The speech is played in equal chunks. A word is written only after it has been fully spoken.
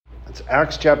It's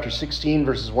Acts chapter 16,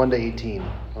 verses 1 to 18.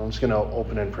 I'm just going to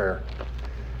open in prayer.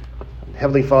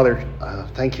 Heavenly Father,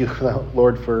 thank you,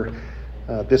 Lord, for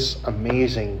this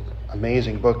amazing,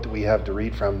 amazing book that we have to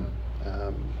read from.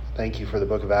 Thank you for the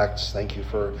book of Acts. Thank you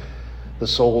for the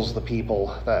souls, the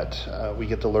people that we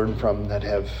get to learn from that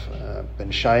have been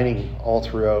shining all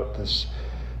throughout this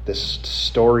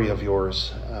story of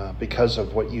yours because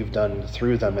of what you've done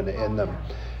through them and in them.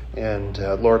 And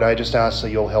Lord, I just ask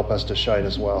that you'll help us to shine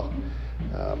as well.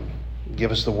 Give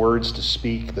us the words to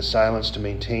speak, the silence to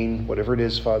maintain. Whatever it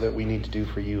is, Father, that we need to do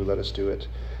for you, let us do it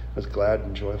with glad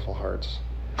and joyful hearts.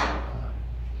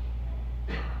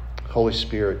 Holy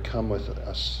Spirit, come with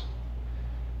us.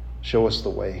 Show us the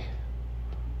way.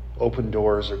 Open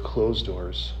doors or closed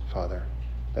doors, Father,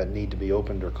 that need to be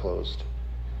opened or closed.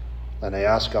 And I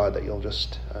ask, God, that you'll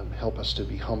just help us to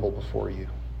be humble before you,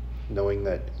 knowing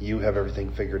that you have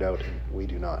everything figured out and we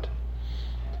do not.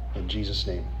 In Jesus'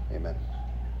 name, amen.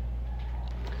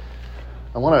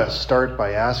 I want to start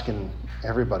by asking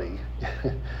everybody,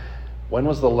 when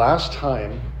was the last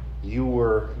time you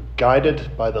were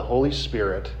guided by the Holy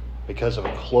Spirit because of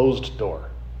a closed door?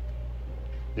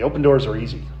 The open doors are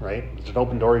easy, right? It's an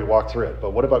open door, you walk through it.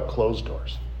 But what about closed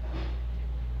doors?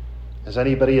 Has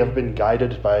anybody ever been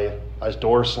guided by a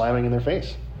door slamming in their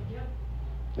face?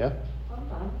 Yeah?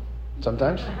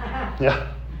 Sometimes?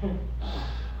 Yeah.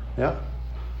 Yeah.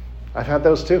 I've had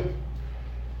those too.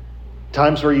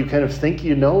 Times where you kind of think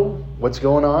you know what's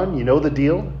going on, you know the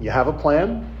deal, you have a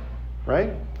plan,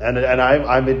 right? And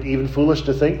I'm even foolish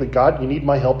to think that, God, you need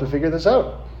my help to figure this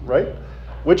out, right?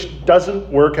 Which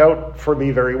doesn't work out for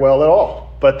me very well at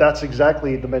all. But that's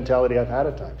exactly the mentality I've had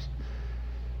at times.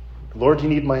 Lord, you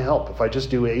need my help. If I just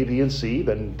do A, B, and C,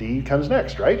 then D comes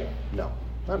next, right? No,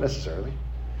 not necessarily.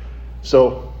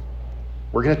 So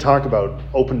we're going to talk about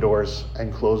open doors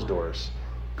and closed doors,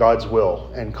 God's will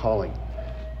and calling.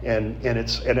 And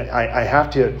I have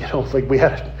to, like we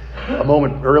had a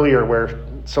moment earlier where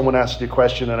someone asked you a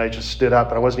question and I just stood up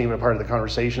and I wasn't even a part of the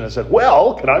conversation. I said,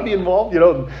 well, can I be involved?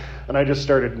 And I just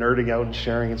started nerding out and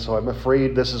sharing. And so I'm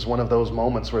afraid this is one of those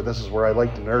moments where this is where I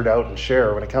like to nerd out and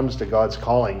share when it comes to God's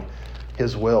calling,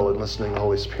 his will, and listening to the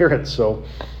Holy Spirit. So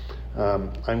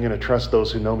I'm going to trust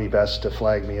those who know me best to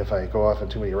flag me if I go off on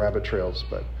too many rabbit trails.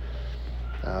 But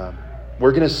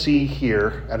we're going to see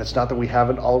here, and it's not that we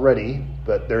haven't already,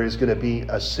 but there is going to be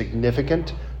a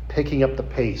significant picking up the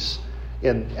pace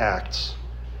in Acts.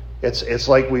 It's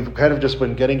like we've kind of just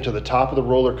been getting to the top of the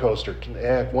roller coaster,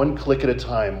 one click at a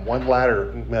time, one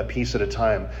ladder piece at a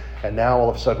time, and now all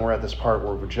of a sudden we're at this part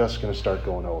where we're just going to start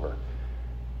going over.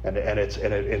 And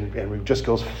it just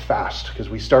goes fast because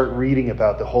we start reading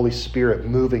about the Holy Spirit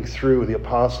moving through the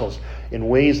apostles in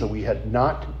ways that we had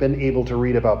not been able to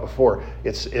read about before.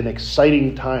 It's an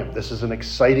exciting time. This is an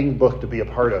exciting book to be a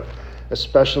part of,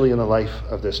 especially in the life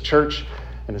of this church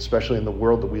and especially in the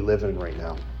world that we live in right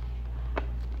now.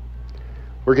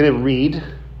 We're going to read,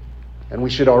 and we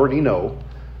should already know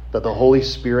that the Holy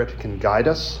Spirit can guide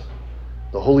us,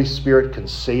 the Holy Spirit can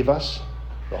save us,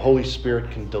 the Holy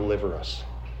Spirit can deliver us.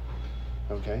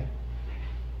 Okay?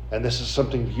 And this is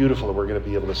something beautiful that we're going to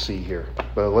be able to see here.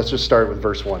 But let's just start with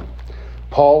verse 1.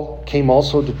 Paul came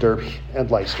also to Derbe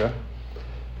and Lystra.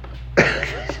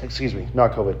 Excuse me,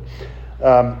 not COVID.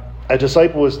 A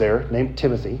disciple was there named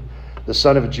Timothy, the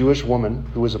son of a Jewish woman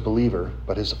who was a believer,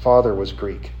 but his father was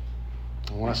Greek.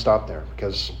 I want to stop there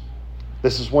because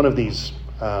this is one of these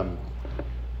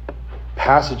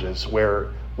passages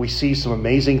where we see some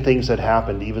amazing things that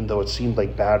happened, even though it seemed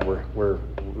like where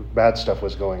bad stuff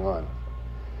was going on.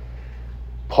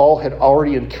 Paul had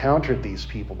already encountered these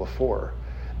people before.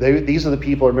 These are the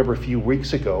people, I remember a few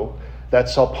weeks ago, that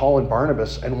saw Paul and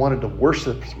Barnabas and wanted to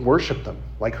worship them,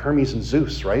 like Hermes and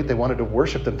Zeus, right? They wanted to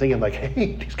worship them, thinking like,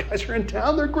 hey, these guys are in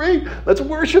town, they're great, let's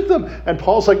worship them. And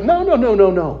Paul's like,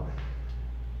 no.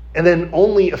 And then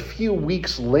only a few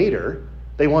weeks later,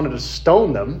 they wanted to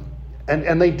stone them,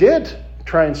 and they did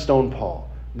try and stone Paul.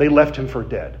 They left him for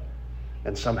dead.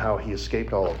 And somehow he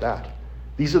escaped all of that.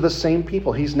 These are the same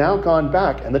people. He's now gone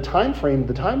back. And the time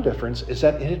difference is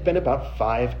that it had been about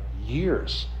 5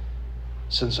 years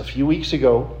since a few weeks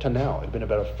ago to now. It had been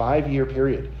about a 5-year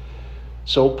period.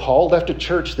 So Paul left a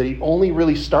church that he only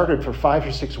really started for 5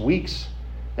 or 6 weeks.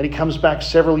 And he comes back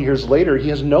several years later. He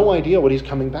has no idea what he's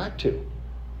coming back to.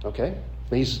 Okay?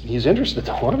 He's interested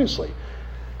though, obviously.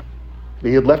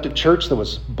 They had left a church that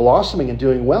was blossoming and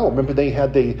doing well. Remember, they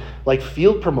had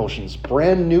field promotions,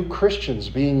 brand new Christians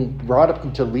being brought up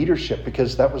into leadership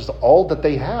because that was all that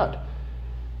they had.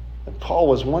 And Paul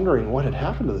was wondering what had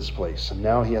happened to this place. And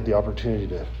now he had the opportunity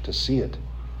to see it.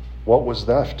 What was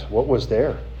left? What was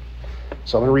there?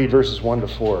 So I'm going to read verses 1 to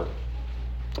 4.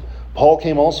 Paul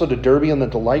came also to Derbe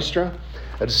and to Lystra.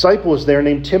 A disciple was there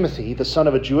named Timothy, the son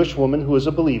of a Jewish woman who was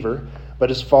a believer, but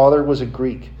his father was a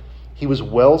Greek. He was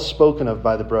well spoken of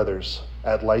by the brothers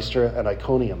at Lystra and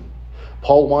Iconium.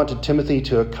 Paul wanted Timothy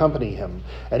to accompany him,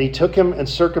 and he took him and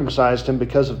circumcised him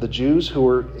because of the Jews who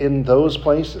were in those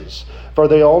places, for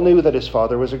they all knew that his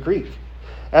father was a Greek.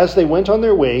 As they went on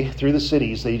their way through the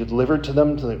cities, they delivered to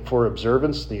them for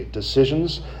observance the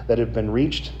decisions that had been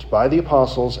reached by the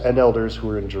apostles and elders who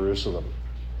were in Jerusalem.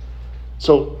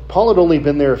 So Paul had only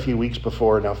been there a few weeks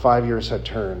before. Now 5 years had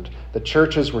turned. The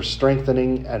churches were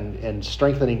strengthening and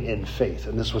strengthening in faith,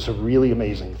 and this was a really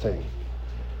amazing thing.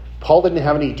 Paul didn't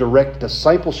have any direct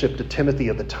discipleship to Timothy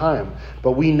at the time,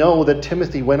 but we know that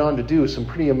Timothy went on to do some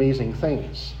pretty amazing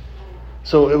things.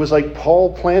 So it was like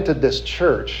Paul planted this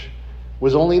church,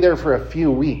 was only there for a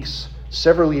few weeks.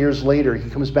 Several years later, he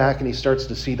comes back and he starts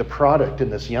to see the product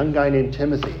in this young guy named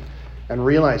Timothy and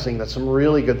realizing that some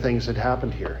really good things had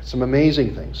happened here, some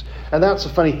amazing things. And that's the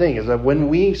funny thing, is that when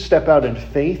we step out in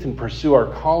faith and pursue our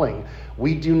calling,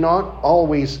 we do not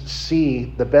always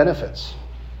see the benefits.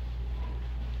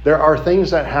 There are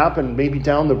things that happen maybe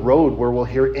down the road where we'll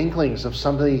hear inklings of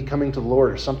somebody coming to the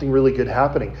Lord or something really good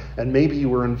happening, and maybe you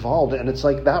were involved. And it's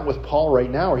like that with Paul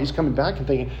right now, where he's coming back and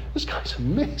thinking, this guy's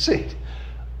amazing.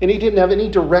 And he didn't have any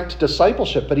direct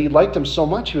discipleship, but he liked him so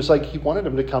much, he wanted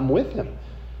him to come with him.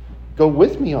 Go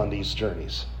with me on these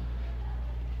journeys.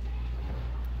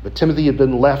 But Timothy had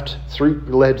been led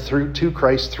through to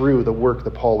Christ through the work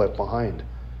that Paul left behind.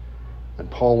 And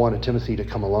Paul wanted Timothy to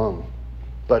come along.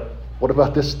 But what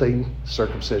about this thing,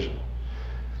 circumcision?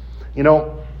 You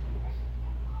know,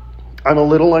 I'm a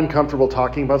little uncomfortable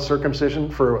talking about circumcision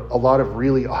for a lot of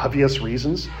really obvious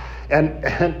reasons. And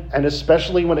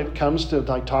especially when it comes to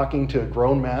like talking to a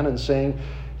grown man and saying,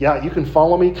 yeah, you can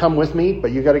follow me, come with me,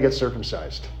 but you got to get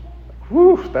circumcised.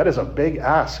 Whew, that is a big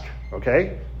ask,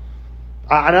 okay?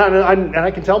 And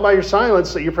I can tell by your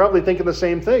silence that you're probably thinking the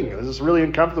same thing. This is really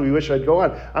uncomfortable. You wish I'd go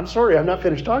on. I'm sorry, I'm not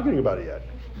finished talking about it yet,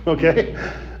 okay?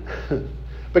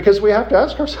 Because we have to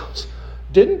ask ourselves,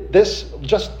 didn't this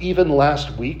just even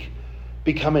last week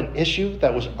become an issue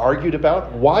that was argued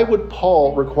about? Why would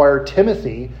Paul require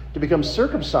Timothy to become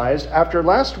circumcised after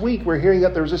last week we're hearing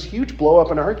that there was this huge blow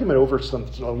up and argument over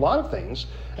a lot of things,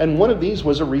 and one of these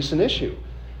was a recent issue?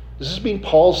 Does this mean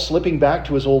Paul's slipping back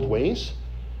to his old ways?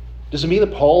 Does it mean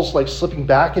that Paul's like slipping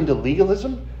back into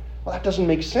legalism? Well, that doesn't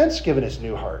make sense given his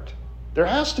new heart. There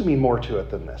has to be more to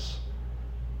it than this.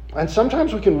 And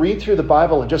sometimes we can read through the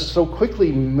Bible and just so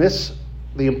quickly miss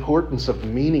the importance of the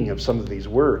meaning of some of these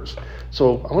words.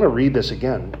 So I want to read this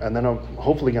again, and then I'm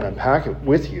hopefully going to unpack it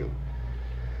with you.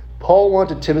 Paul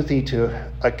wanted Timothy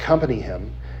to accompany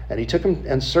him, and he took him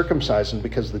and circumcised him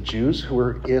because the Jews who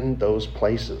were in those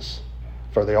places,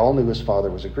 for they all knew his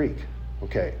father was a Greek.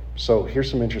 Okay, so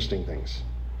here's some interesting things.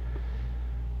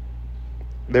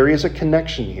 There is a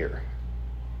connection here.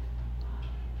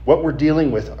 What we're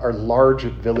dealing with are large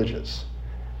villages.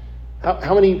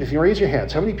 How many, if you raise your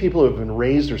hands, how many people have been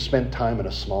raised or spent time in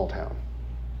a small town?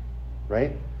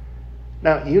 Right?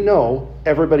 Now, you know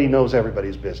everybody knows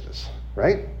everybody's business,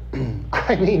 right?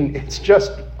 I mean, it's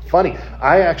just funny.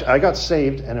 I got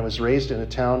saved and I was raised in a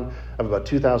town of about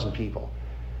 2,000 people.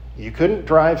 You couldn't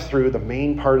drive through the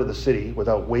main part of the city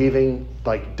without waving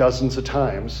like dozens of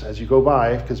times as you go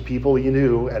by, because people you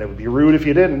knew, and it would be rude if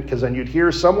you didn't, because then you'd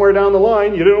hear somewhere down the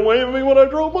line, you didn't wave at me when I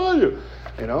drove by you.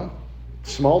 You know,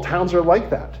 small towns are like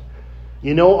that.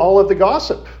 You know all of the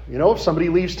gossip. You know, if somebody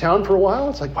leaves town for a while,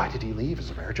 it's like, why did he leave? Is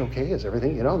the marriage okay? Is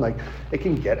everything, you know, like it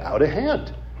can get out of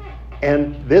hand.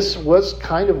 And this was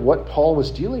kind of what Paul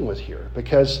was dealing with here,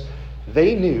 because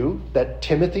they knew that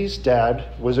Timothy's dad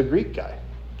was a Greek guy.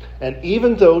 And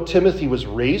even though Timothy was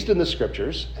raised in the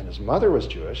scriptures and his mother was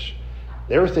Jewish,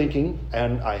 they were thinking,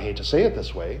 and I hate to say it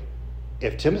this way,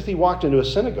 if Timothy walked into a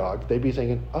synagogue, they'd be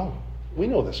thinking, oh, we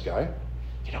know this guy.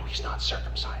 You know, he's not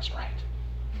circumcised, right?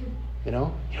 You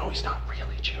know, he's not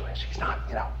really Jewish. He's not,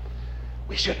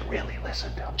 we shouldn't really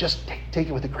listen to him. Just take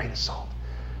it with a grain of salt.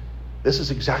 This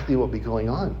is exactly what would be going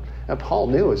on. And Paul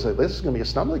knew, is that this is going to be a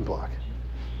stumbling block.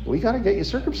 We got to get you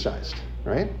circumcised,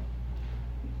 right?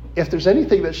 If there's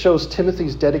anything that shows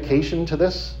Timothy's dedication to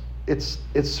this, it's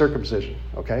circumcision,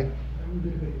 okay?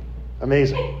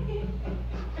 Amazing.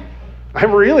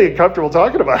 I'm really uncomfortable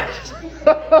talking about it.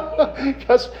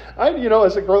 Because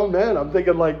as a grown man, I'm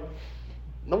thinking like,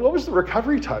 what was the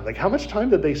recovery time? Like, how much time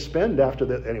did they spend after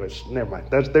that? Anyways, never mind.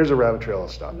 There's a rabbit trail. I'll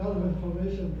stop. A lot of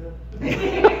information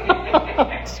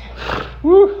there.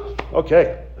 Woo.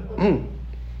 Okay.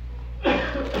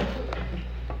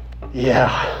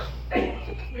 Yeah.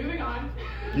 Moving on.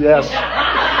 Yes.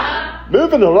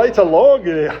 moving the right along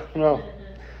here. No.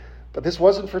 But this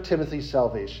wasn't for Timothy's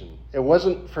salvation. It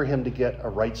wasn't for him to get a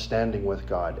right standing with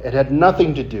God. It had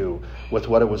nothing to do with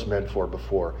what it was meant for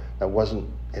before. That wasn't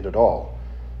it at all.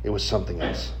 It was something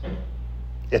else.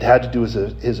 It had to do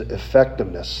with his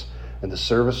effectiveness and the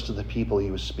service to the people he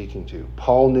was speaking to.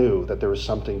 Paul knew that there was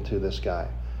something to this guy.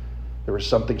 There was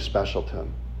something special to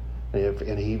him. And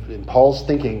in Paul's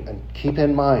thinking, and keep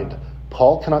in mind,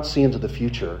 Paul cannot see into the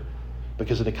future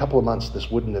because in a couple of months this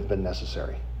wouldn't have been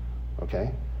necessary.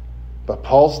 Okay? But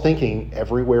Paul's thinking,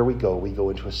 everywhere we go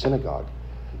into a synagogue.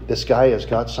 This guy has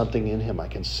got something in him. I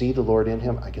can see the Lord in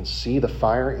him. I can see the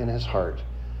fire in his heart.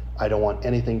 I don't want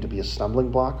anything to be a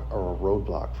stumbling block or a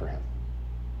roadblock for him.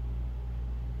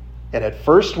 And at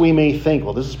first we may think,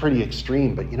 well, this is pretty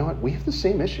extreme, but you know what? We have the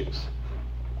same issues.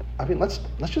 I mean, let's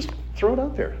just throw it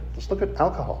out there. Let's look at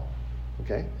alcohol.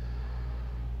 Okay?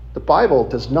 The Bible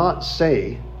does not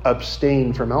say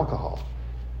abstain from alcohol.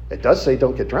 It does say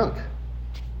don't get drunk.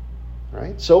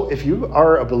 Right? So if you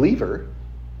are a believer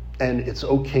and it's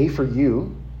okay for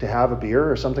you to have a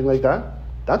beer or something like that,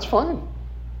 that's fine.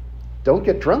 Don't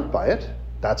get drunk by it.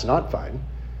 That's not fine.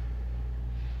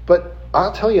 But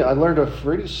I'll tell you, I learned a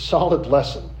pretty solid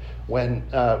lesson when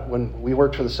we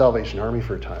worked for the Salvation Army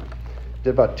for a time.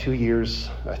 Did about 2 years,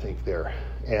 I think, there.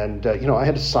 And, I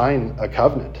had to sign a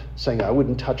covenant saying I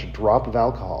wouldn't touch a drop of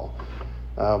alcohol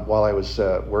while I was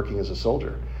working as a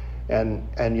soldier. And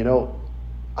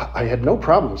I had no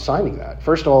problem signing that.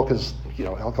 First of all, because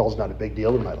alcohol is not a big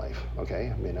deal in my life.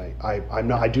 Okay, I mean,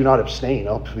 I do not abstain.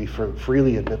 I'll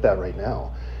freely admit that right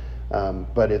now.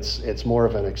 But it's more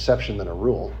of an exception than a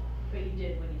rule. But you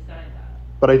did when you signed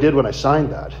that. But I did when I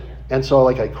signed that, Yeah. and so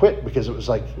I quit because it was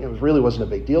really wasn't a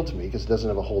big deal to me because it doesn't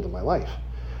have a hold in my life.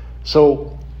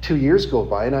 So 2 years go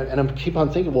by, and I keep on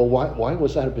thinking, well, why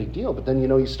was that a big deal? But then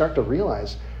you start to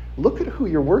realize, look at who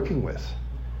you're working with.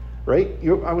 Right?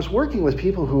 I was working with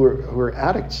people who were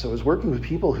addicts. I was working with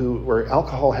people where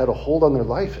alcohol had a hold on their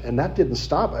life, and that didn't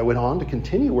stop. I went on to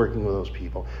continue working with those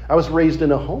people. I was raised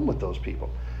in a home with those people.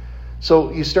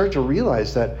 So you start to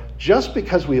realize that just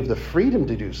because we have the freedom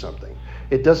to do something,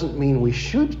 it doesn't mean we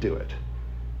should do it.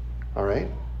 All right?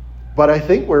 But I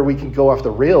think where we can go off the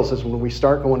rails is when we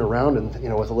start going around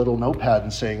and with a little notepad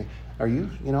and saying, "Are you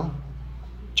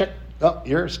check? Oh,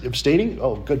 you're abstaining?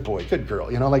 Oh, good boy, good girl."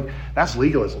 That's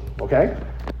legalism, okay?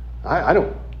 I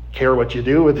don't care what you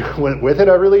do with it.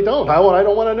 I really don't. I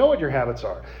don't want to know what your habits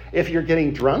are. If you're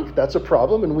getting drunk, that's a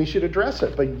problem, and we should address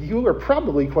it. But you are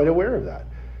probably quite aware of that.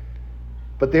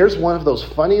 But there's one of those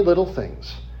funny little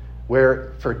things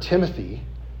where, for Timothy,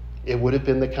 it would have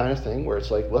been the kind of thing where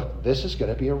it's like, look, this is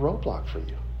going to be a roadblock for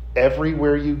you.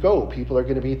 Everywhere you go, people are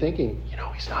going to be thinking,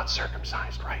 he's not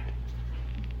circumcised, right?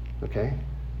 Okay?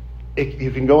 You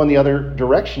can go in the other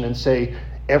direction and say,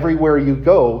 everywhere you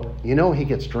go, he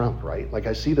gets drunk, right? Like,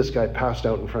 I see this guy passed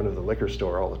out in front of the liquor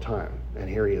store all the time, and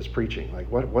here he is preaching.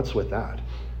 Like, what's with that?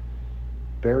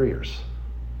 Barriers,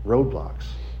 roadblocks.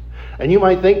 And you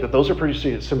might think that those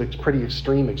are some pretty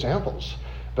extreme examples,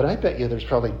 but I bet you there's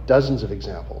probably dozens of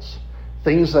examples.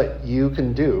 Things that you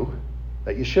can do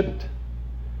that you shouldn't.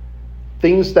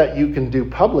 Things that you can do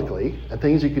publicly and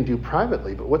things you can do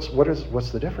privately, but what's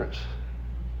the difference?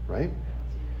 Right?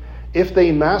 If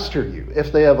they master you,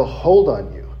 if they have a hold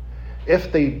on you,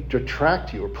 if they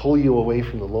detract you or pull you away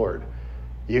from the Lord,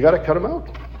 you got to cut them out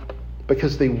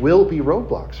because they will be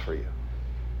roadblocks for you.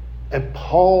 And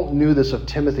Paul knew this of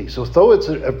Timothy. So though it's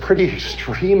a pretty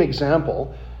extreme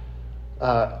example,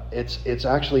 it's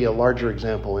actually a larger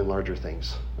example in larger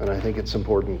things. And I think it's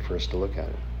important for us to look at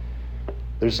it.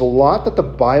 There's a lot that the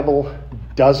Bible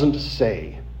doesn't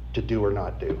say to do or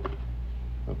not do.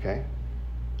 Okay?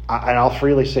 And I'll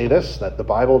freely say this, that the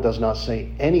Bible does not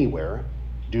say anywhere,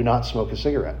 do not smoke a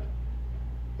cigarette.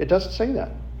 It doesn't say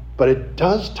that. But it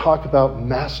does talk about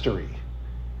mastery.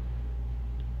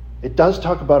 It does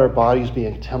talk about our bodies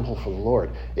being a temple for the Lord.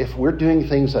 If we're doing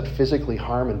things that physically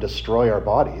harm and destroy our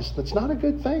bodies, that's not a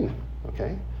good thing,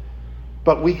 okay?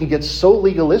 But we can get so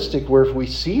legalistic where if we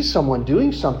see someone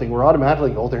doing something, we're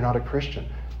automatically, oh, they're not a Christian.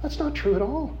 That's not true at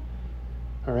all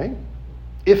right?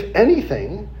 If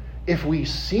anything, if we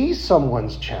see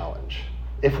someone's challenge,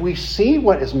 if we see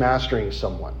what is mastering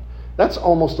someone, that's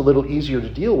almost a little easier to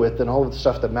deal with than all of the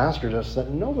stuff that masters us that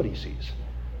nobody sees.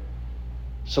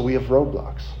 So we have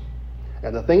roadblocks.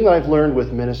 And the thing that I've learned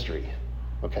with ministry,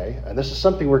 okay, and this is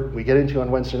something we get into on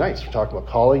Wednesday nights. We're talking about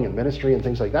calling and ministry and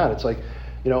things like that. It's like,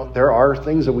 there are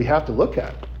things that we have to look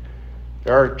at.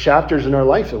 There are chapters in our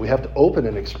life that we have to open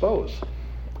and expose.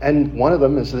 And one of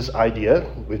them is this idea,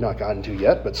 we've not gotten to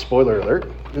yet, but spoiler alert,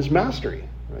 is mastery.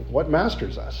 Right? What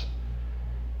masters us?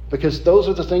 Because those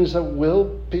are the things that will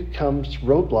become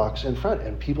roadblocks in front.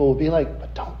 And people will be like,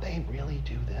 but don't they really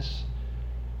do this?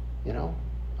 You know,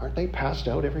 aren't they passed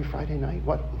out every Friday night?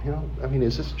 What, you know, I mean,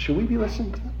 should we be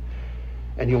listening to them?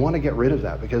 And you want to get rid of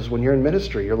that, because when you're in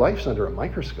ministry, your life's under a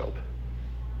microscope.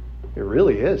 It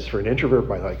really is. For an introvert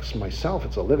like myself,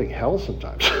 it's a living hell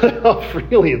sometimes. I'll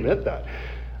freely admit that.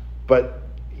 But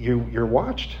you're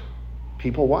watched.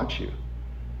 People watch you.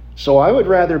 So I would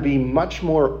rather be much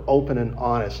more open and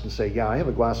honest and say, yeah, I have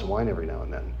a glass of wine every now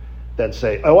and then, than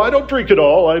say, oh, I don't drink at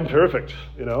all, I'm perfect,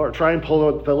 you know, or try and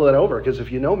fill it over, because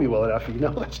if you know me well enough, you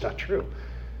know that's not true.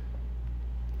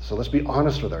 So let's be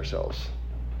honest with ourselves,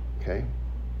 okay?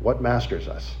 What masters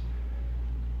us?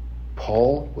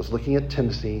 Paul was looking at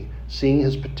Timothy, seeing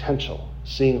his potential,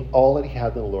 seeing all that he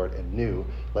had in the Lord, and knew,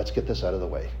 let's get this out of the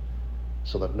way,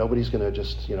 so that nobody's going to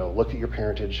just, you know, look at your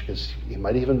parentage, because he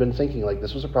might have even been thinking like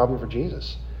this was a problem for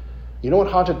Jesus. You know what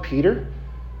haunted Peter?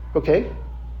 Okay,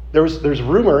 there's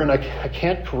rumor, and I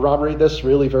can't corroborate this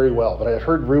really very well, but I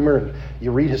heard rumor, and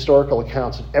you read historical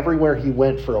accounts, and everywhere he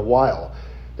went for a while,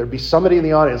 there'd be somebody in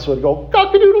the audience who would go,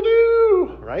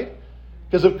 cock-a-doodle-doo, right?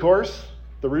 Because of course,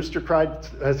 the rooster cried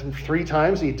 3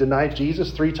 times, he denied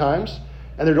Jesus 3 times,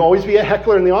 and there'd always be a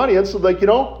heckler in the audience, like, you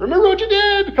know, remember what you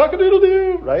did,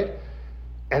 cock-a-doodle-doo, right?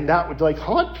 And that would like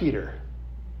haunt Peter.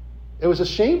 It was a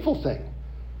shameful thing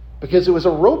because it was a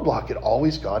roadblock. It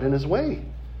always got in his way.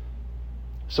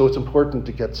 So it's important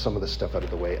to get some of this stuff out of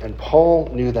the way. And Paul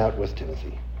knew that with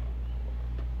Timothy.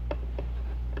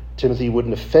 Timothy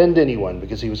wouldn't offend anyone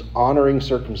because he was honoring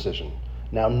circumcision.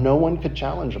 Now, no one could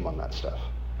challenge him on that stuff.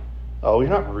 Oh, you're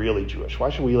not really Jewish. Why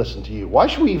should we listen to you? Why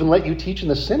should we even let you teach in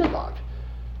the synagogue?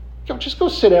 Just go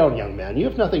sit down, young man. You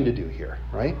have nothing to do here,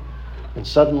 right? And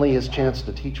suddenly his chance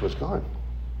to teach was gone.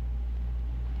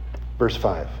 Verse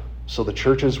 5. So the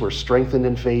churches were strengthened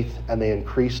in faith and they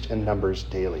increased in numbers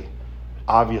daily.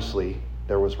 Obviously,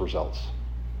 there was results.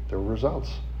 There were results.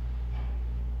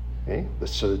 Okay?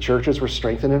 So the churches were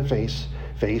strengthened in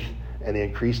faith and they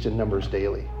increased in numbers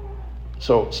daily.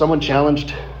 So someone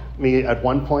challenged me at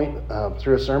one point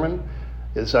through a sermon,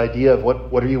 this idea of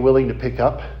what are you willing to pick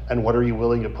up and what are you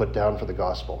willing to put down for the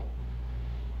gospel?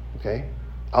 Okay?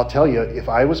 I'll tell you, if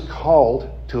I was called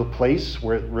to a place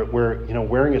where you know,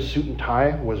 wearing a suit and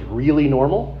tie was really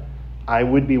normal, I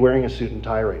would be wearing a suit and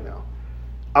tie right now.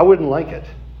 I wouldn't like it,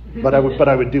 but I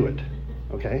would do it.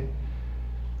 Okay?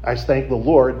 I thank the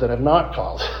Lord that I'm not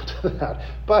called to that.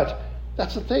 But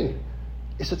that's the thing.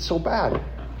 Is it so bad?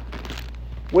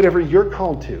 Whatever you're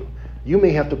called to, you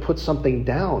may have to put something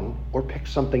down or pick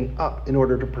something up in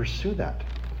order to pursue that.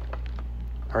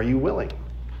 Are you willing?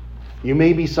 You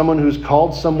may be someone who's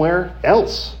called somewhere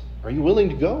else. Are you willing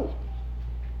to go?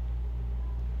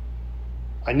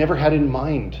 I never had in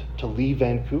mind to leave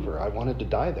Vancouver. I wanted to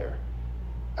die there.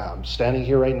 I'm standing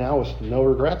here right now with no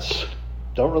regrets.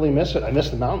 Don't really miss it. I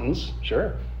miss the mountains,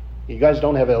 sure. You guys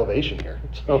don't have elevation here.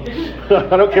 So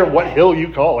I don't care what hill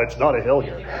you call. It's not a hill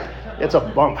here. It's a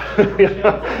bump.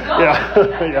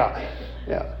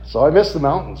 Yeah. So I miss the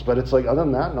mountains, but it's like, other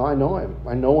than that, no, I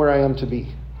know where I am to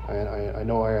be. I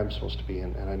know where I'm supposed to be,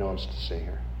 and I know I'm supposed to stay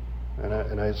here.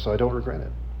 So I don't regret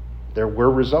it. There were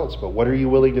results, but what are you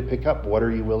willing to pick up? What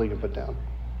are you willing to put down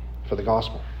for the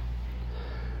gospel?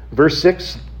 Verse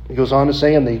 6, it goes on to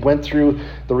say, and they went through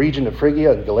the region of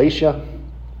Phrygia and Galatia,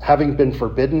 having been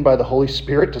forbidden by the Holy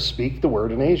Spirit to speak the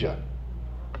word in Asia.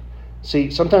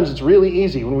 See, sometimes it's really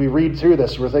easy when we read through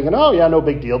this. We're thinking, oh yeah, no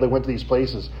big deal. They went to these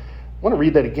places. I want to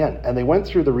read that again. And they went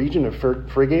through the region of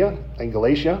Phrygia and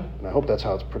Galatia, and I hope that's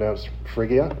how it's pronounced,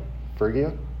 Phrygia,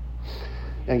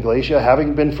 and Galatia,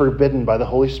 having been forbidden by the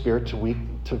Holy Spirit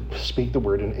to speak the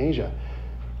word in Asia.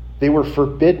 They were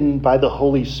forbidden by the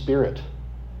Holy Spirit.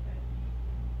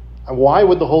 And why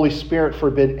would the Holy Spirit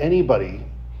forbid anybody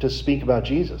to speak about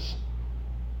Jesus?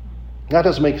 That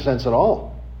doesn't make sense at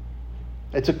all.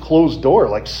 It's a closed door,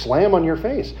 like slam on your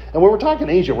face. And when we're talking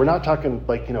Asia, we're not talking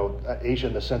like, you know, Asia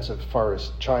in the sense of far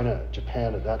as China,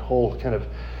 Japan, and that whole kind of,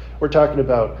 we're talking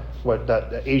about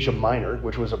that Asia Minor,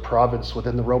 which was a province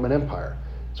within the Roman Empire.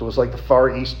 So it was like the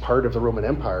far east part of the Roman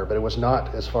Empire, but it was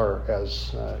not as far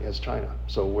as China.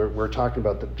 So we're talking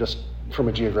about just from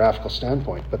a geographical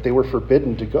standpoint, but they were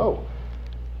forbidden to go.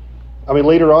 I mean,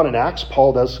 later on in Acts,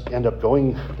 Paul does end up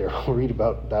going there. We'll read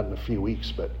about that in a few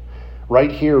weeks, but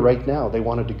right here, right now, they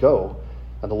wanted to go,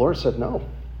 and the Lord said no.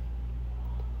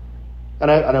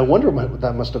 And I wonder what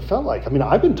that must have felt like. I mean,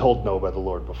 I've been told no by the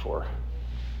Lord before.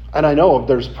 And I know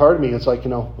there's part of me that's like, you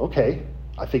know, okay,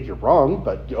 I think you're wrong,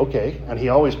 but okay. And he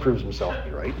always proves himself to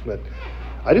be right. But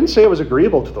I didn't say I was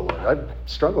agreeable to the Lord. I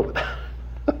struggled with that.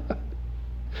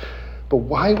 But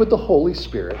why would the Holy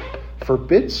Spirit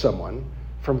forbid someone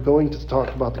from going to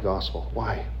talk about the gospel.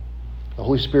 Why? The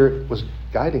Holy Spirit was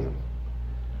guiding them.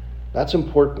 That's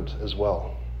important as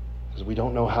well, because we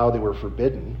don't know how they were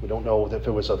forbidden. We don't know if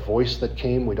it was a voice that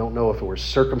came. We don't know if it were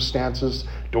circumstances.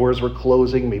 Doors were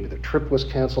closing. Maybe the trip was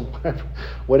canceled.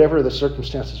 Whatever the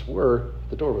circumstances were,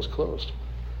 the door was closed.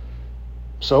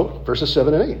 So, verses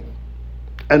 7 and 8.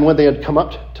 And when they had come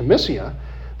up to Mysia,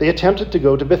 they attempted to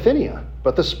go to Bithynia,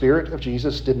 but the Spirit of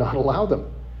Jesus did not allow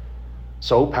them.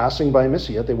 So, passing by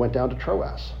Mysia, they went down to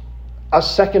Troas. A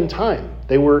second time,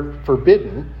 they were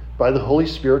forbidden by the Holy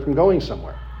Spirit from going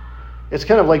somewhere. It's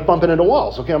kind of like bumping into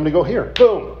walls. Okay, I'm going to go here.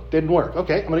 Boom, didn't work.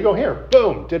 Okay, I'm going to go here.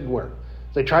 Boom, didn't work.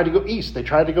 They tried to go east. They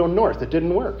tried to go north. It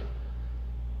didn't work.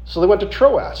 So they went to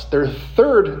Troas, their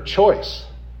third choice.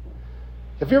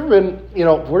 Have you ever been,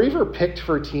 were you ever picked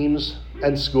for teams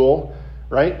in school,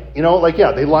 right?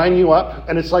 They line you up,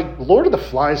 and it's like Lord of the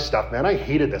Flies stuff, man. I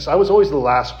hated this. I was always the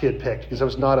last kid picked because I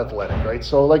was not athletic, right?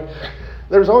 So,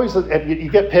 there's always, you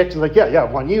get picked, and I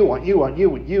want you, and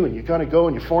you kind of go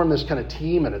and you form this kind of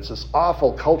team, and it's this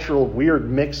awful cultural weird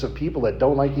mix of people that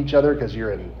don't like each other because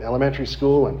you're in elementary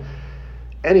school. And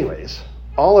anyways,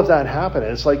 all of that happened,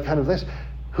 and it's like kind of this.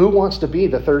 Who wants to be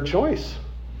the third choice?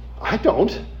 I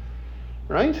don't,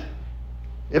 right?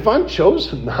 If I'm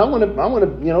chosen, I want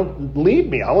to, lead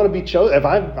me. I want to be chosen.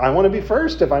 I want to be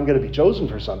first if I'm going to be chosen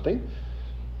for something,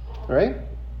 right?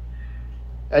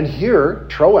 And here,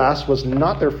 Troas was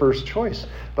not their first choice.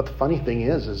 But the funny thing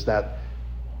is that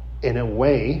in a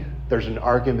way, there's an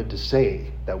argument to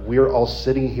say that we're all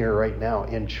sitting here right now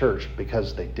in church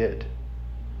because they did.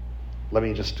 Let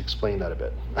me just explain that a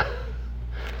bit.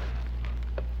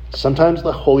 Sometimes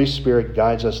the Holy Spirit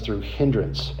guides us through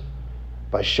hindrance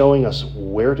by showing us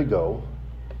where to go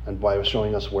and by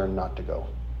showing us where not to go.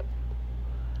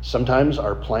 Sometimes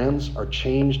our plans are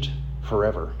changed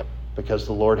forever because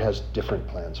the Lord has different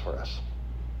plans for us.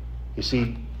 You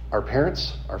see, our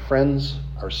parents, our friends,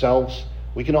 ourselves,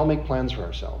 we can all make plans for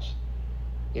ourselves.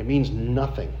 It means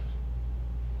nothing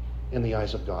in the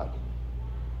eyes of God.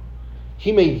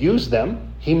 He may use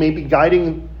them. He may be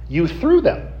guiding you through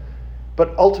them.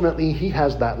 But ultimately, he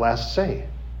has that last say.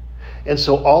 And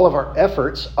so all of our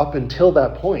efforts up until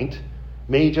that point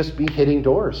may just be hitting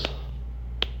doors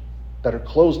that are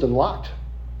closed and locked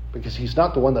because he's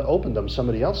not the one that opened them.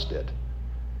 Somebody else did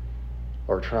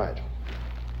or tried.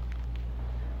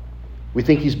 We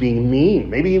think he's being mean.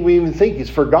 Maybe we even think he's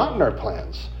forgotten our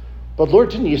plans. But Lord,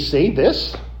 didn't you say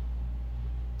this?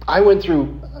 I went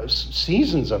through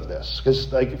seasons of this because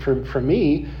for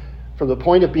me, from the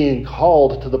point of being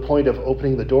called to the point of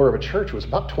opening the door of a church was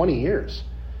about 20 years.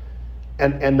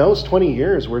 And those 20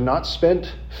 years were not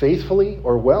spent faithfully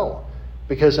or well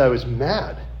because I was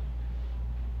mad.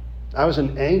 I was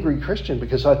an angry Christian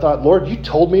because I thought, Lord, you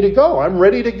told me to go. I'm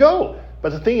ready to go.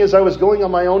 But the thing is, I was going on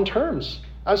my own terms.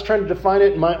 I was trying to define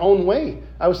it in my own way.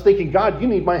 I was thinking, God, you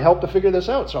need my help to figure this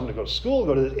out. So I'm going to go to school,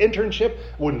 go to the internship.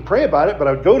 I wouldn't pray about it, but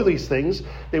I would go to these things.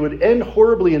 They would end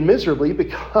horribly and miserably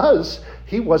because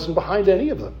he wasn't behind any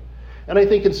of them. And I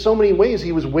think in so many ways,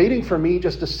 he was waiting for me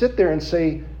just to sit there and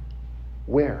say,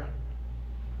 where?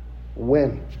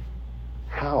 When?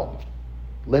 How?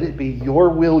 Let it be your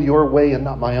will, your way, and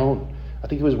not my own. I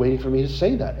think he was waiting for me to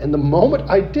say that. And the moment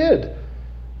I did,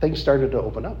 things started to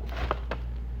open up.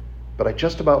 But I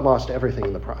just about lost everything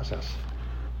in the process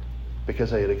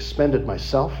because I had expended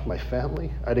myself, my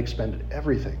family, I'd expended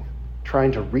everything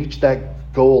trying to reach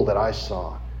that goal that I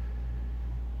saw.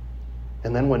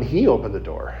 And then when he opened the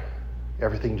door,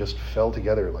 everything just fell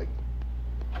together like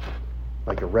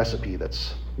a recipe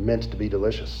that's meant to be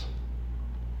delicious.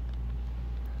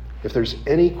 If there's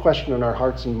any question in our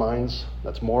hearts and minds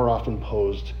that's more often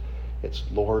posed, it's,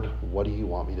 Lord, what do you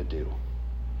want me to do?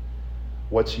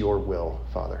 What's your will,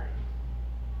 Father?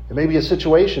 It may be a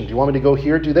situation. Do you want me to go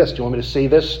here, do this? Do you want me to say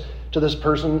this to this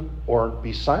person or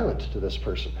be silent to this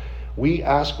person? We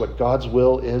ask what God's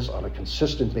will is on a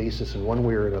consistent basis in one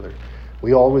way or another.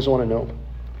 We always want to know.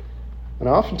 And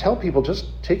I often tell people, just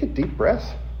take a deep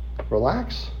breath.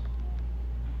 Relax.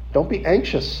 Don't be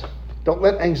anxious. Don't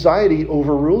let anxiety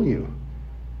overrule you.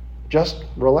 Just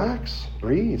relax.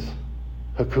 Breathe.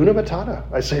 Hakuna Matata.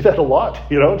 I say that a lot.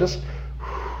 Just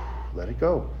let it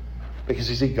go. Because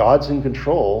you see, God's in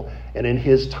control and in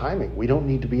his timing. We don't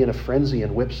need to be in a frenzy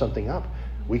and whip something up.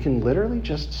 We can literally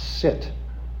just sit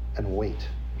and wait.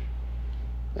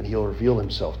 And he'll reveal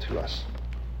himself to us.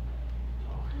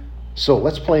 So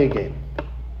let's play a game.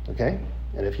 Okay?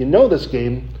 And if you know this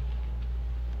game,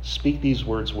 speak these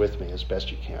words with me as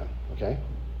best you can. Okay?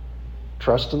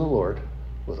 Trust in the Lord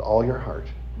with all your heart.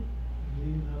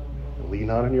 Lean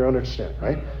not on your own understanding,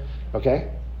 right?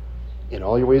 Okay? In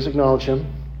all your ways acknowledge him.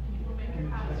 You will make your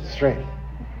path Straight.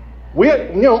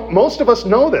 Most of us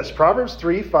know this. Proverbs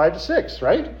 3, 5-6,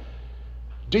 right?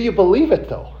 Do you believe it,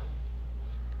 though?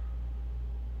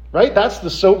 Right? That's the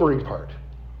sobering part.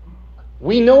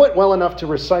 We know it well enough to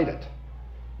recite it.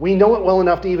 We know it well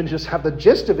enough to even just have the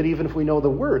gist of it, even if we know the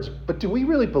words. But do we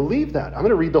really believe that? I'm going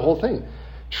to read the whole thing.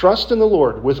 Trust in the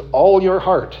Lord with all your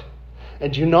heart,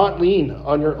 and do not lean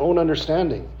on your own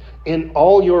understanding. In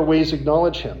all your ways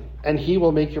acknowledge him, and he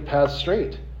will make your paths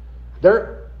straight.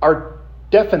 There are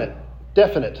definite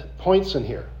points in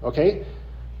here, okay?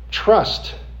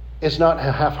 Trust is not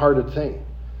a half-hearted thing.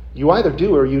 You either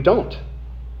do or you don't.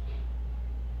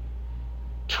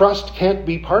 Trust can't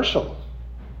be partial.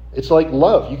 It's like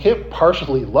love. You can't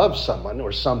partially love someone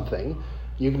or something.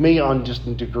 You may on just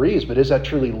in degrees, but is that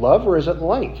truly love or is it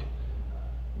like?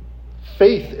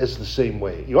 Faith is the same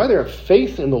way. You either have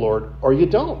faith in the Lord or you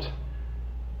don't.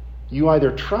 You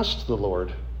either trust the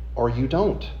Lord or you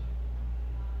don't.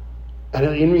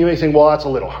 And you may think, well, that's a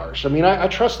little harsh. I mean, I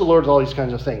trust the Lord with all these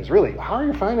kinds of things. Really, how are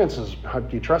your finances? Do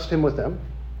you trust him with them?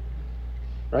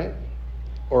 Right?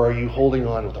 Or are you holding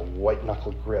on with a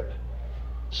white-knuckled grip?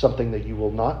 Something that you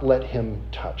will not let him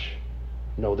touch.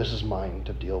 No, this is mine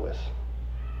to deal with.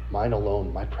 Mine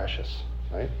alone, my precious.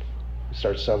 Right? It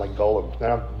starts to sound like Gollum.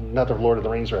 Now, another Lord of the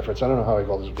Rings reference. I don't know how I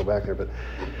go back there, but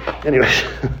anyways.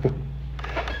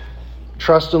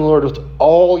 Trust in the Lord with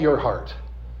all your heart.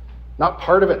 Not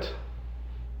part of it.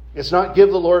 It's not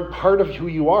give the Lord part of who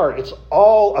you are. It's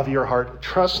all of your heart.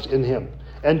 Trust in him.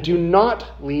 And do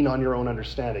not lean on your own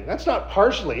understanding. That's not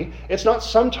partially. It's not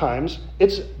sometimes.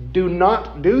 It's do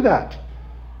not do that.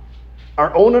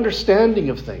 Our own understanding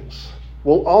of things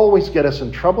will always get us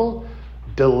in trouble,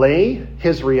 delay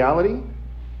his reality,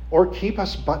 or keep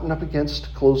us buttoned up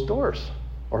against closed doors,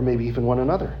 or maybe even one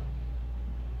another.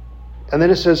 And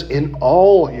then it says, in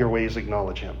all your ways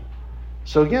acknowledge him.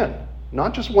 So again,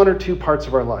 not just one or two parts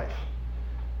of our life,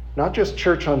 not just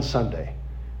church on Sunday,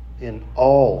 in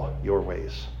all your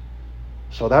ways.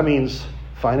 So that means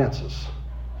finances,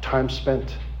 time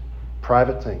spent,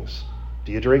 private things.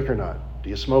 Do you drink or not? Do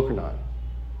you smoke or not?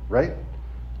 Right?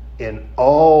 In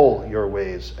all your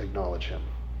ways acknowledge him.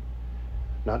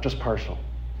 Not just partial.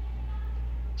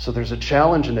 So there's a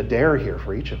challenge and a dare here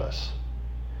for each of us.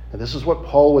 And this is what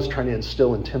Paul was trying to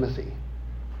instill in Timothy.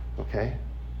 Okay?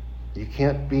 You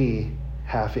can't be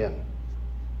half in.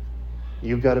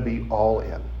 You've got to be all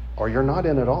in, or you're not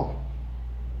in at all.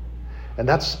 And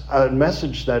that's a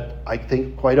message that I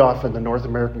think quite often the North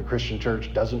American Christian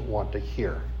church doesn't want to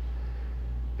hear,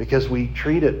 because we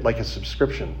treat it like a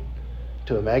subscription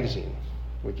to a magazine.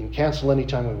 We can cancel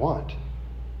anytime we want.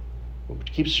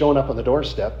 It keeps showing up on the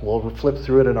doorstep. We'll flip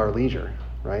through it in our leisure,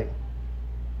 right?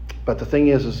 But the thing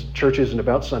is church isn't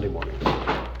about Sunday mornings.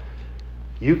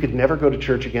 You could never go to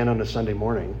church again on a Sunday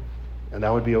morning, and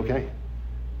that would be okay,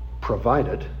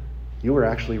 provided you were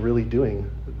actually really doing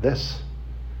this.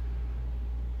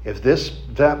 If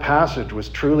that passage was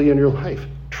truly in your life,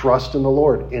 trust in the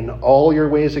Lord. In all your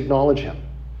ways acknowledge him,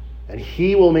 and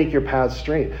he will make your paths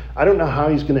straight. I don't know how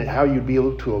you'd be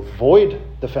able to avoid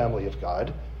the family of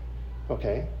God,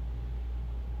 okay?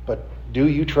 But do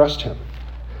you trust him?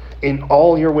 In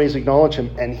all your ways acknowledge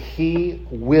him, and he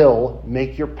will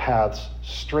make your paths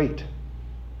straight.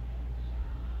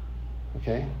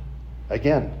 Okay?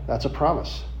 Again, that's a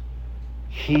promise.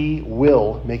 He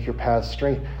will make your paths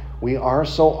straight. We are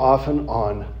so often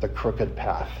on the crooked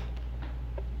path.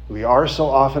 We are so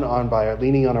often on by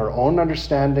leaning on our own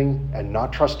understanding and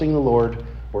not trusting the Lord.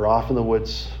 We're off in the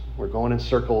woods. We're going in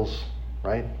circles,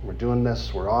 right? We're doing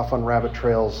this. We're off on rabbit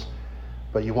trails.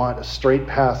 But you want a straight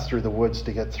path through the woods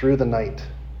to get through the night,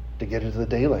 to get into the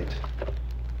daylight.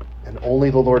 And only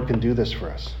the Lord can do this for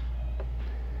us.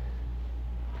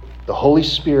 The Holy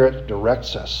Spirit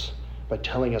directs us by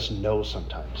telling us no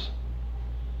sometimes.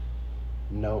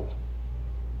 No.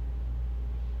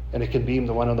 And it can be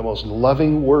one of the most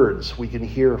loving words we can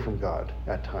hear from God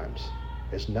at times,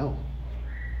 is no.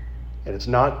 And it's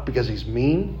not because he's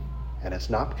mean, and it's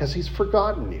not because he's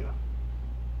forgotten you.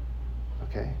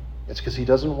 Okay? It's because he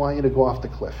doesn't want you to go off the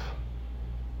cliff.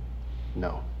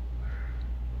 No.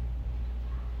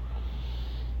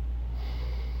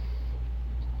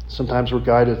 Sometimes we're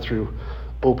guided through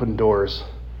open doors,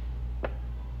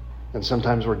 and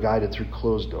sometimes we're guided through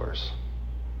closed doors.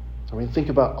 So think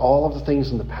about all of the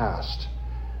things in the past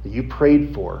that you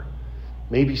prayed for,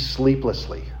 maybe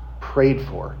sleeplessly prayed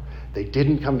for. They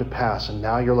didn't come to pass, and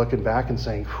now you're looking back and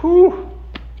saying, whew,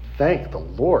 thank the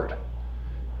Lord.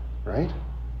 Right?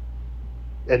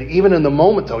 And even in the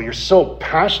moment, though, you're so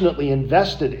passionately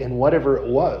invested in whatever it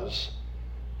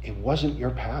wasn't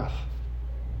your path.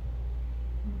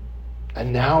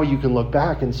 And now you can look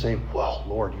back and say, whoa,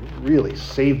 Lord, you really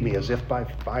saved me as if by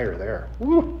fire there.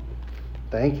 Woo.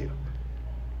 Thank you.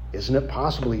 Isn't it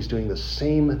possible he's doing the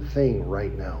same thing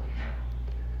right now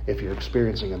if you're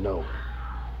experiencing a no?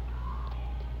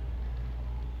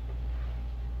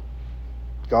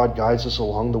 God guides us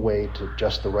along the way to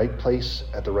just the right place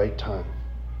at the right time.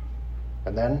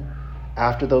 And then,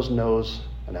 after those no's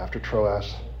and after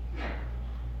Troas,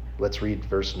 let's read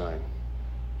verse 9.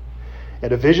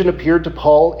 And a vision appeared to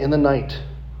Paul in the night.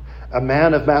 A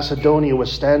man of Macedonia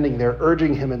was standing there,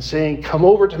 urging him and saying, "Come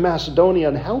over to Macedonia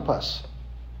and help us."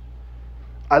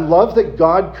 I love that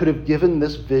God could have given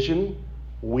this vision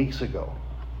weeks ago.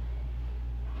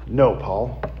 No,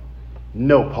 Paul.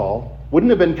 No, Paul.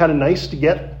 Wouldn't it have been kind of nice to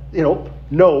get,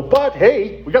 no, but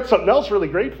hey, we got something else really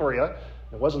great for you.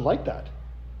 It wasn't like that.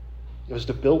 It was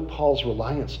to build Paul's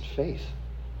reliance and faith.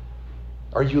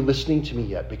 Are you listening to me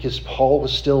yet? Because Paul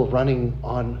was still running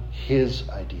on his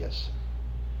ideas.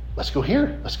 Let's go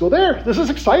here. Let's go there. This is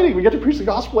exciting. We get to preach the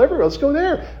gospel everywhere. Let's go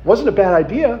there. It wasn't a bad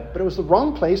idea, but it was the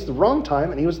wrong place, the wrong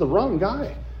time, and he was the wrong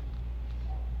guy.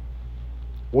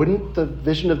 Wouldn't the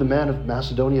vision of the man of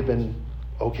Macedonia have been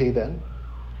okay then?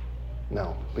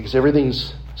 No, because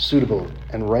everything's suitable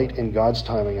and right in God's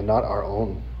timing and not our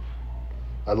own.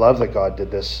 I love that God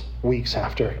did this weeks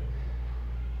after.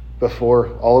 Before,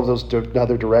 all of those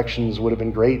other directions would have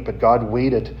been great, but God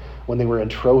waited when they were in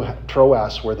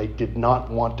Troas where they did not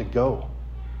want to go.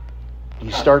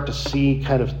 You start to see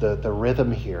kind of the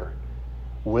rhythm here.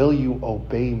 Will you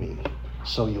obey me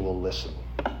so you will listen?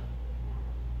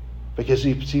 Because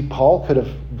you see, Paul could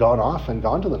have gone off and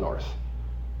gone to the north.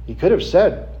 He could have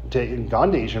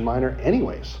gone to Asia Minor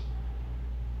anyways.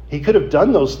 He could have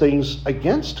done those things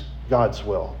against God's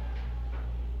will.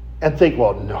 And think,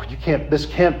 well, no, this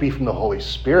can't be from the Holy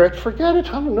Spirit. Forget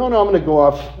it. I'm going to go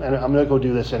off and I'm going to go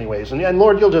do this anyways. And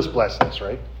Lord, you'll just bless this,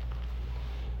 right?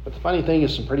 But the funny thing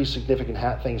is some pretty significant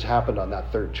things happened on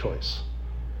that third choice.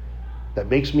 That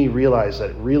makes me realize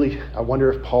that really, I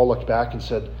wonder if Paul looked back and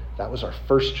said, that was our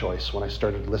first choice when I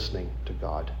started listening to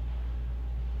God.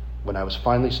 When I was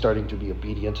finally starting to be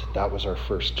obedient, that was our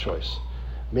first choice.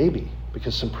 Maybe,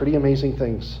 because some pretty amazing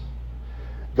things.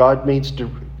 God made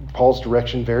Paul's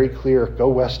direction very clear. Go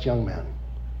west, young man.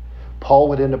 Paul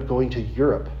would end up going to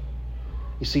Europe.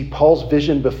 You see, Paul's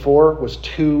vision before was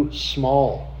too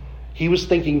small. He was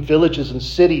thinking villages and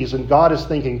cities, and God is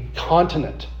thinking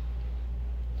continent.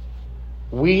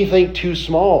 We think too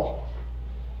small.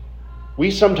 We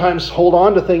sometimes hold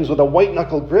on to things with a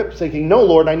white-knuckle grip, thinking, no,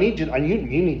 Lord, I need you.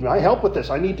 You need my help with this.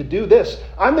 I need to do this.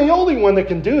 I'm the only one that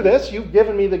can do this. You've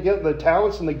given me the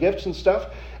talents and the gifts and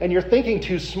stuff, and you're thinking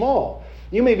too small.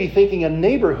 You may be thinking a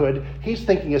neighborhood, he's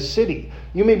thinking a city.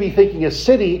 You may be thinking a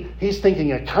city, he's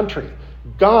thinking a country.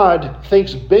 God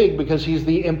thinks big because he's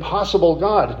the impossible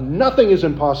God. Nothing is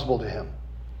impossible to him.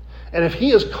 And if he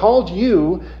has called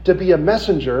you to be a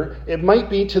messenger, it might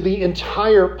be to the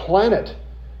entire planet.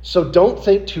 So don't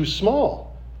think too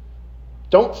small.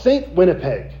 Don't think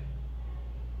Winnipeg.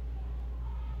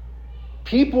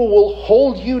 People will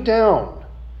hold you down.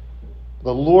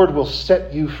 The Lord will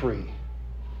set you free.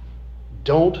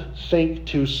 Don't think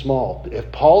too small.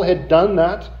 If Paul had done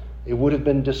that, it would have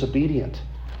been disobedient.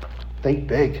 Think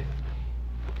big.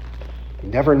 You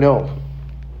never know.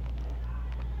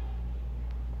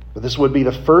 But this would be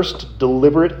the first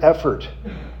deliberate effort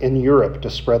in Europe to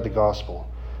spread the gospel.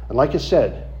 And like I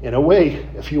said, in a way,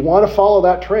 if you want to follow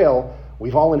that trail,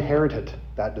 we've all inherited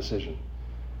that decision.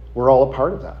 We're all a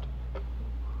part of that.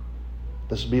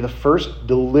 This would be the first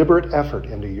deliberate effort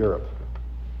into Europe.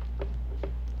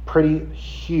 Pretty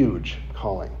huge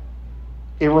calling.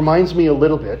 It reminds me a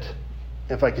little bit,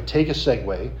 if I could take a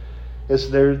segue,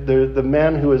 is the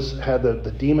man who has had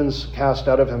the demons cast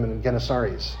out of him in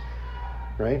Genesaret,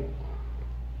 right?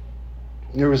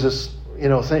 There was this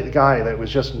guy that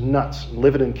was just nuts,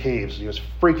 living in caves. He was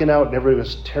freaking out, and everybody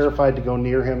was terrified to go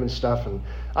near him and stuff. And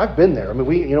I've been there. I mean,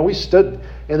 we stood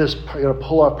in this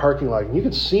pull-off parking lot, and you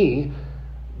could see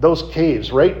those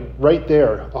caves right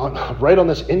there, right on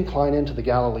this incline into the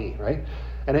Galilee, right?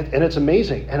 And it's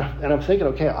amazing. And I'm thinking,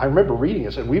 okay, I remember reading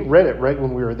this, and we read it right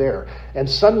when we were there. And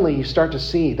suddenly you start to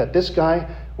see that this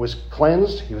guy was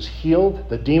cleansed, he was healed,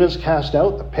 the demons cast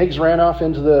out, the pigs ran off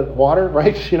into the water,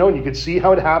 right? And you could see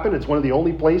how it happened. It's one of the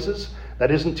only places that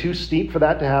isn't too steep for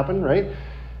that to happen, right?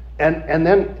 And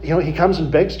then, he comes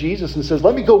and begs Jesus and says,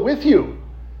 let me go with you,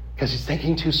 because he's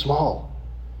thinking too small.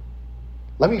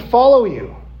 Let me follow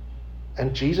you.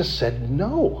 And Jesus said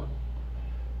no.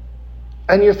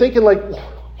 And you're thinking like,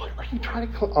 aren't you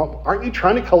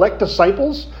trying to collect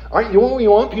disciples? You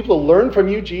want people to learn from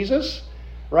you, Jesus?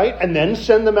 right? And then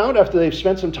send them out after they've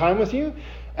spent some time with you.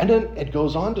 And then it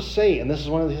goes on to say, and this is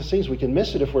one of these things we can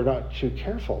miss it if we're not too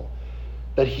careful,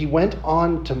 that he went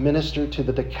on to minister to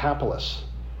the Decapolis,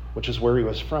 which is where he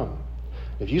was from.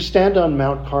 If you stand on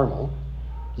Mount Carmel,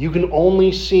 you can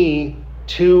only see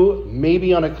 2,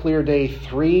 maybe on a clear day,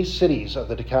 3 cities of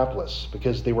the Decapolis,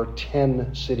 because they were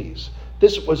 10 cities.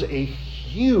 This was a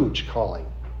huge calling.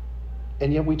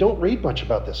 And yet we don't read much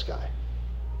about this guy.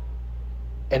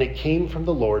 And it came from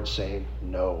the Lord saying,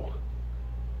 no.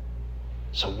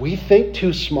 So we think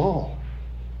too small.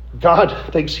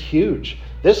 God thinks huge.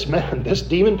 This man, this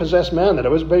demon-possessed man that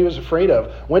everybody was afraid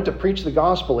of, went to preach the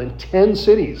gospel in 10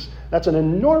 cities. That's an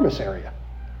enormous area.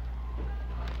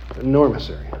 Enormous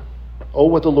area. Oh,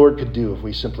 what the Lord could do if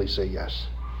we simply say yes.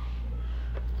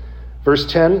 Verse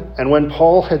 10, and when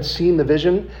Paul had seen the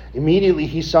vision, immediately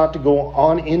he sought to go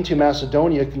on into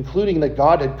Macedonia, concluding that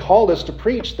God had called us to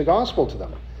preach the gospel to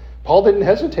them. Paul didn't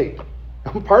hesitate.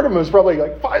 Part of him was probably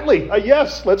like, finally, a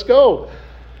yes, let's go.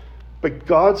 But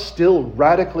God still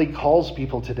radically calls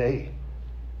people today.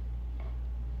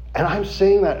 And I'm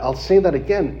saying that, I'll say that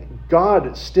again.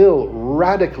 God still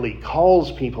radically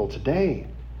calls people today.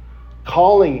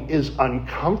 Calling is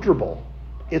uncomfortable.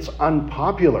 It's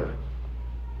unpopular.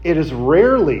 It is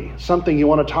rarely something you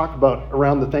want to talk about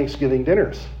around the Thanksgiving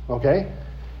dinners, okay?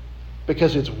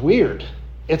 Because it's weird.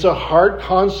 It's a hard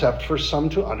concept for some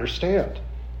to understand.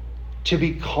 To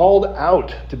be called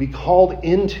out, to be called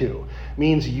into,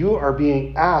 means you are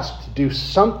being asked to do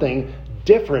something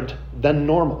different than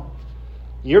normal.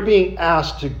 You're being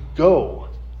asked to go.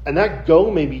 And that go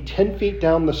may be 10 feet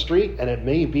down the street, and it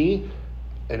may be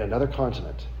in another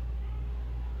continent.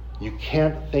 You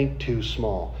can't think too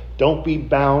small. Don't be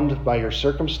bound by your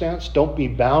circumstance. Don't be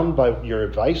bound by your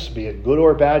advice, be it good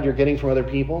or bad you're getting from other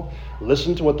people.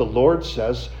 Listen to what the Lord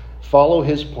says. Follow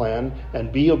his plan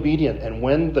and be obedient. And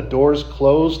when the doors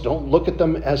close, don't look at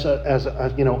them as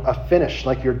a finish,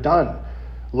 like you're done.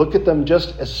 Look at them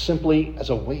just as simply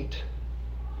as a wait.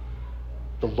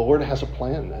 The Lord has a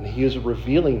plan, and he is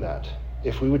revealing that.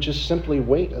 If we would just simply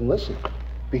wait and listen,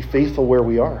 be faithful where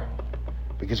we are.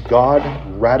 Because God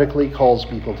radically calls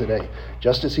people today,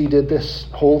 just as he did this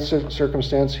whole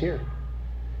circumstance here.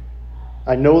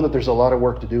 I know that there's a lot of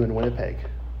work to do in Winnipeg.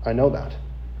 I know that.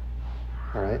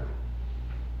 All right?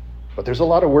 But there's a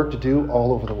lot of work to do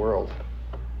all over the world.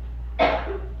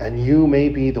 And you may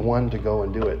be the one to go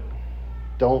and do it.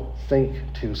 Don't think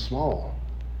too small.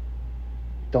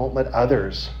 Don't let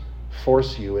others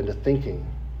force you into thinking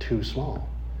too small.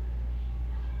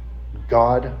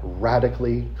 God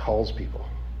radically calls people.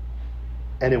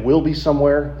 And it will be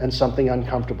somewhere and something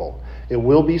uncomfortable. It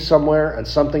will be somewhere and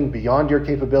something beyond your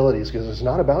capabilities, because it's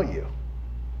not about you.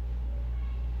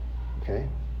 Okay?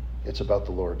 It's about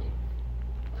the Lord.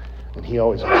 And he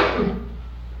always has a way.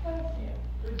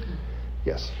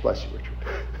 Yes, bless you,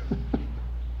 Richard.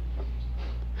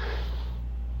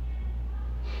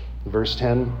 Verse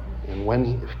 10, and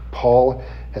when Paul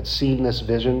had seen this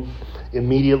vision,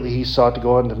 immediately he sought to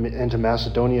go into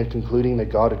Macedonia, concluding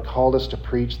that God had called us to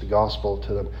preach the gospel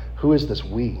to them. Who is this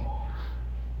we?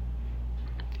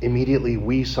 Immediately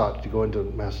we sought to go into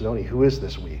Macedonia. Who is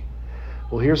this we?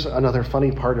 Well, here's another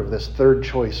funny part of this third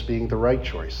choice being the right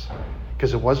choice.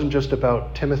 Because it wasn't just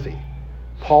about Timothy.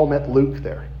 Paul met Luke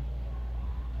there.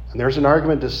 And there's an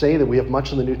argument to say that we have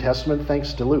much in the New Testament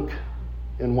thanks to Luke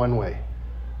in one way.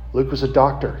 Luke was a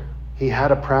doctor. He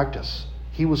had a practice.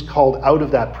 He was called out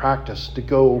of that practice to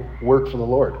go work for the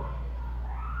Lord.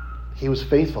 He was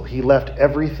faithful. He left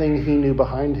everything he knew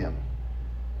behind him.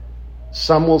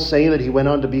 Some will say that he went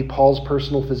on to be Paul's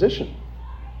personal physician.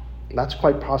 That's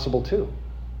quite possible too.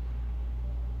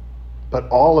 But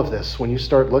all of this, when you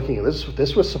start looking at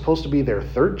this was supposed to be their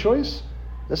third choice.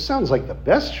 This sounds like the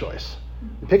best choice.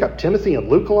 You pick up Timothy and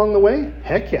Luke along the way?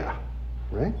 Heck yeah,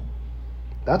 right?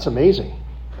 That's amazing.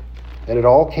 And it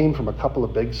all came from a couple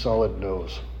of big solid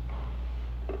no's.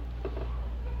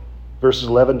 Verses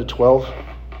 11 to 12.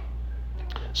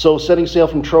 So setting sail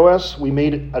from Troas, we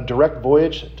made a direct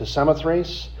voyage to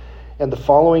Samothrace, and the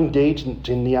following day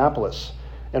to Neapolis,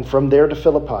 and from there to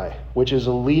Philippi, which is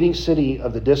a leading city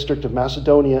of the district of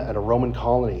Macedonia and a Roman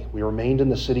colony. We remained in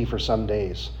the city for some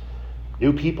days.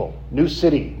 New people, new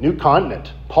city, new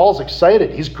continent. Paul's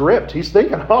excited. He's gripped. He's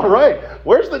thinking, all right,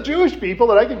 where's the Jewish people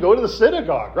that I can go to the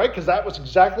synagogue, right? Because that was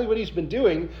exactly what he's been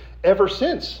doing ever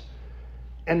since.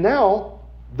 And now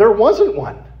there wasn't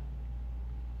one.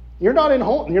 You're not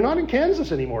in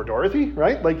Kansas anymore, Dorothy,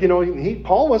 right?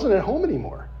 Paul wasn't at home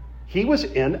anymore. He was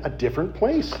in a different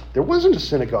place. There wasn't a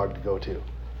synagogue to go to.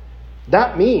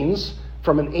 That means,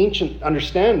 from an ancient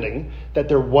understanding, that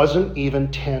there wasn't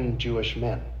even 10 Jewish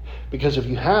men. Because if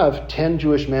you have 10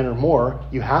 Jewish men or more,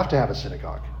 you have to have a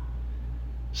synagogue.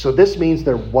 So this means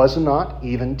there was not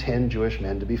even 10 Jewish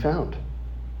men to be found.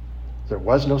 There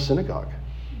was no synagogue.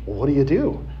 Well, what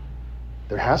do?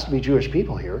 There has to be Jewish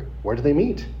people here. Where do they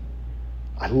meet?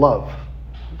 I love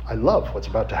what's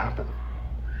about to happen.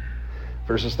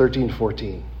 Verses 13 to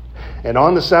 14. And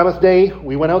on the Sabbath day,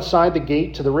 we went outside the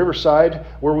gate to the riverside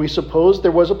where we supposed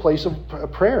there was a place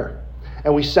of prayer.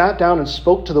 And we sat down and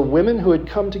spoke to the women who had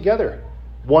come together.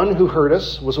 One who heard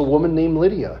us was a woman named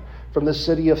Lydia from the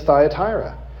city of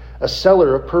Thyatira, a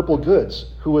seller of purple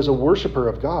goods, who was a worshiper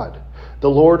of God. The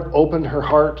Lord opened her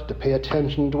heart to pay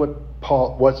attention to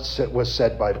what was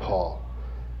said by Paul.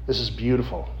 This is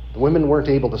beautiful. The women weren't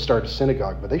able to start a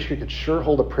synagogue, but they could sure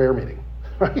hold a prayer meeting,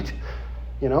 right?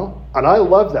 And I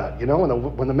love that.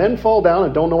 When the men fall down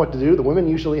and don't know what to do, the women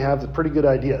usually have a pretty good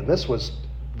idea. And this was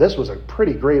a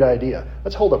pretty great idea.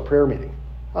 Let's hold a prayer meeting.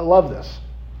 I love this.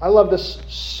 I love this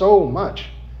so much.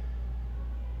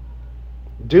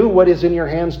 Do what is in your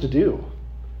hands to do.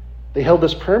 They held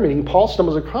this prayer meeting. Paul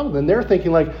stumbles across them, and they're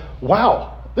thinking like,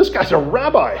 wow, this guy's a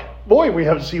rabbi. Boy, we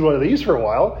haven't seen one of these for a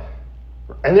while.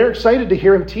 And they're excited to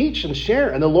hear him teach and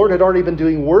share. And the Lord had already been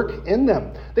doing work in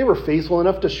them. They were faithful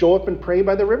enough to show up and pray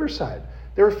by the riverside.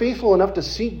 They were faithful enough to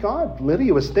seek God.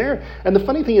 Lydia was there. And the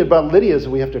funny thing about Lydia is,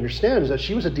 we have to understand, is that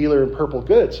she was a dealer in purple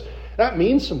goods. That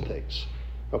means some things.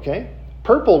 Okay?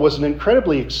 Purple was an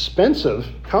incredibly expensive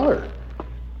color.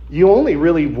 You only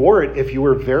really wore it if you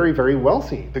were very, very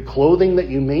wealthy. The clothing that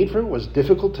you made from it was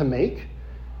difficult to make,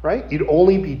 right? You'd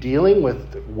only be dealing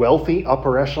with wealthy,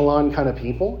 upper echelon kind of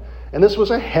people. And this was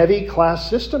a heavy class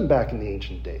system back in the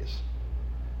ancient days.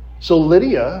 So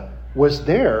Lydia was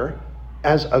there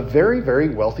as a very, very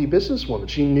wealthy businesswoman.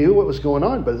 She knew what was going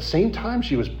on, but at the same time,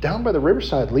 she was down by the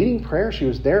riverside leading prayer. She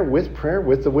was there with prayer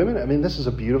with the women. I mean, this is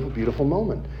a beautiful, beautiful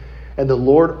moment. And the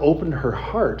Lord opened her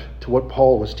heart to what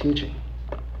Paul was teaching.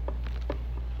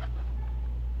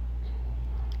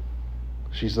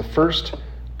 She's the first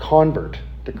convert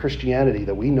to Christianity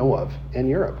that we know of in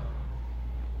Europe.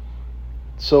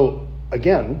 So,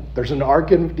 again, there's an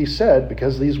argument to be said,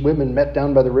 because these women met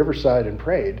down by the riverside and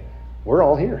prayed, we're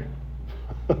all here.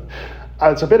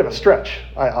 It's a bit of a stretch,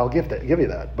 I'll give you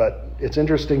that, but it's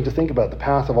interesting to think about the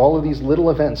path of all of these little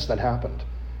events that happened.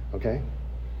 Okay?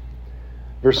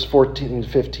 Verses 14 to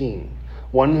 15.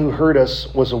 One who heard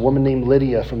us was a woman named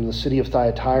Lydia from the city of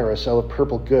Thyatira, a seller of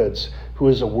purple goods, who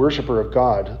is a worshiper of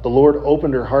God. The Lord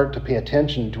opened her heart to pay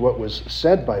attention to what was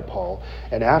said by Paul,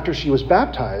 and after she was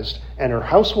baptized, and her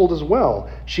household as well,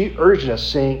 she urged us,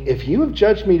 saying, if you have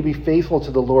judged me to be faithful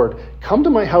to the Lord, come to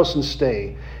my house and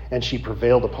stay. And she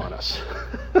prevailed upon us.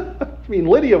 I mean,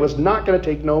 Lydia was not going to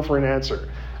take no for an answer.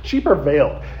 She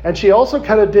prevailed. And she also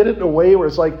kind of did it in a way where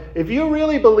it's like, if you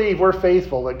really believe we're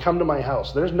faithful, then come to my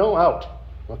house. There's no out.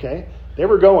 Okay? They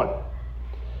were going.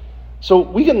 So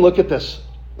we can look at this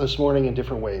morning in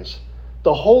different ways.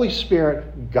 The Holy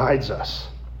Spirit guides us.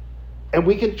 And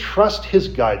we can trust his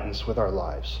guidance with our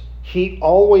lives. He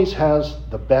always has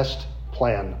the best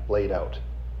plan laid out.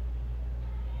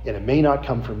 And it may not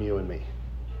come from you and me.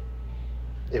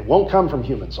 It won't come from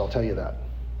humans, I'll tell you that.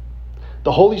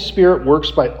 The Holy Spirit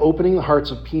works by opening the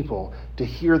hearts of people to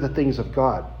hear the things of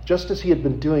God, just as he had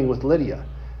been doing with Lydia.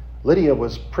 Lydia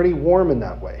was pretty warm in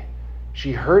that way.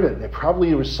 She heard it, and it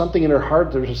probably was something in her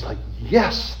heart that was just like,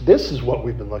 yes, this is what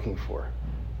we've been looking for.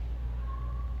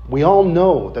 We all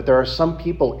know that there are some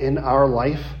people in our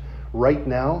life right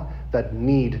now that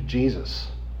need Jesus.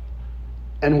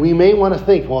 And we may want to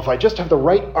think, well, if I just have the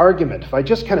right argument, if I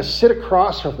just kind of sit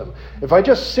across from them, if I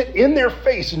just sit in their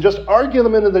face and just argue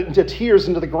them into tears,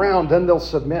 into the ground, then they'll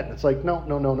submit. It's like,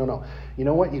 no. You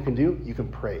know what you can do? You can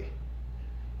pray.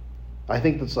 I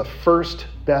think that's the first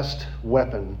best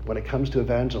weapon when it comes to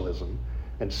evangelism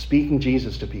and speaking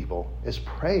Jesus to people is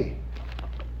pray.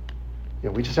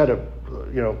 We just had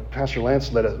Pastor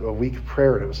Lance led a week of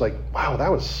prayer, and it was like, wow,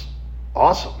 that was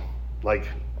awesome. Like,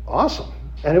 awesome.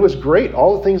 And it was great.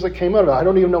 All the things that came out of it. I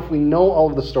don't even know if we know all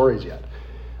of the stories yet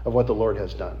of what the Lord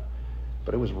has done.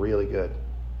 But it was really good.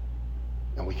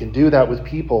 And we can do that with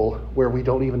people where we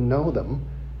don't even know them,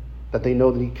 that they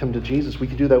know that need to come to Jesus. We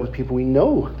can do that with people we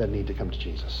know that need to come to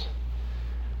Jesus.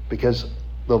 Because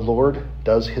the Lord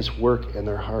does his work in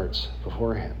their hearts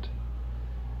beforehand.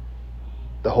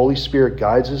 The Holy Spirit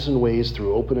guides us in ways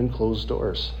through open and closed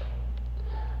doors.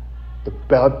 The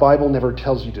Bible never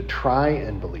tells you to try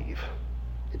and believe.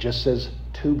 It just says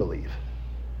to believe.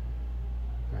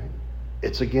 Right?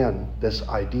 It's again this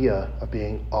idea of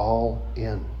being all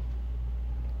in.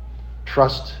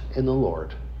 Trust in the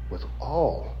Lord with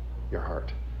all your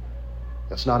heart.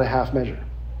 That's not a half measure.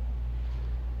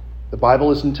 The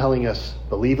Bible isn't telling us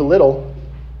believe a little,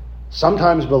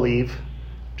 sometimes believe,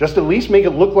 just at least make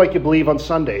it look like you believe on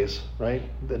Sundays, right?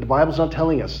 The Bible's not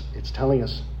telling us. It's telling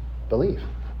us believe.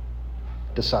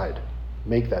 Decide.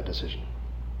 Make that decision.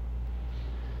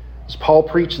 As Paul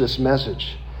preached this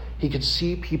message, he could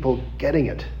see people getting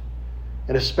it.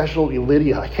 And especially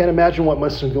Lydia. I can't imagine what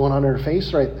must have been going on in her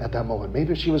face right at that moment.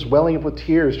 Maybe she was welling up with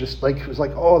tears, just like it was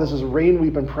like, oh, this is rain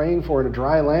we've been praying for in a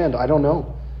dry land. I don't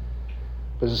know.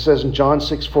 But as it says in John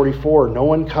 6:44, no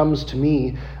one comes to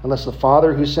me unless the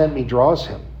Father who sent me draws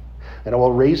him, and I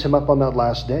will raise him up on that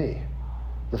last day.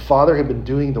 The Father had been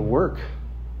doing the work.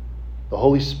 The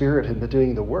Holy Spirit had been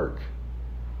doing the work.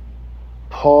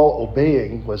 Paul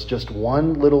obeying was just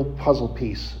one little puzzle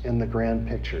piece in the grand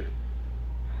picture.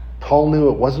 Paul knew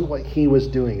it wasn't what he was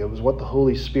doing, it was what the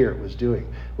Holy Spirit was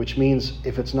doing, which means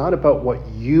if it's not about what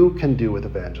you can do with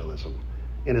evangelism,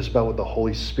 and it's about what the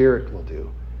Holy Spirit will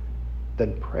do,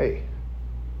 then pray.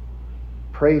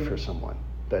 Pray for someone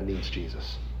that needs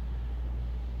Jesus.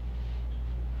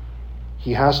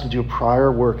 He has to do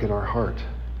prior work in our heart,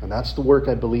 and that's the work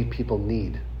I believe people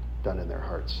need done in their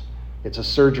hearts. It's a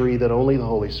surgery that only the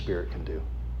Holy Spirit can do.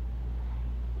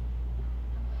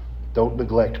 Don't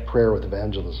neglect prayer with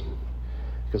evangelism,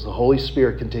 because the Holy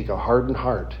Spirit can take a hardened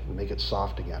heart and make it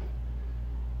soft again.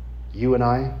 You and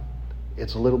I,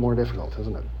 it's a little more difficult,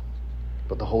 isn't it?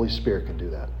 But the Holy Spirit can do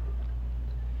that.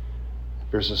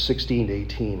 Verses 16 to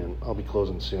 18, and I'll be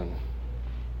closing soon.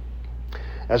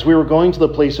 As we were going to the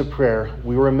place of prayer,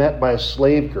 we were met by a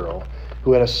slave girl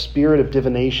who had a spirit of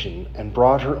divination and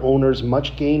brought her owners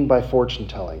much gain by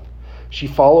fortune-telling. She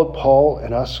followed Paul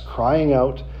and us, crying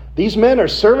out, "These men are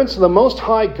servants of the Most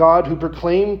High God who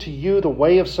proclaim to you the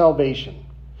way of salvation."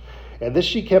 And this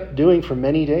she kept doing for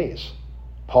many days.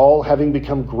 Paul, having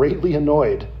become greatly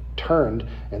annoyed, turned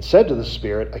and said to the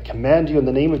spirit, "I command you in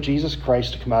the name of Jesus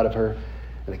Christ to come out of her."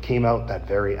 And it came out that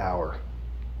very hour.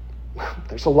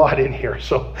 There's a lot in here,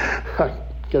 so I'm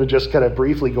going to just kind of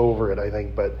briefly go over it, I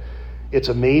think. But it's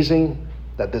amazing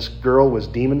that this girl was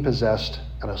demon-possessed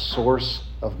and a source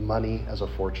of money as a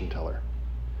fortune teller.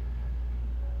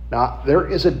 Now, there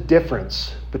is a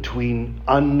difference between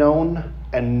unknown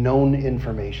and known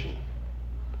information.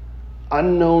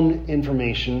 Unknown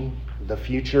information, the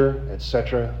future,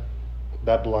 etc.,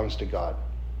 that belongs to God.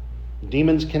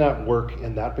 Demons cannot work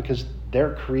in that because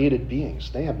they're created beings.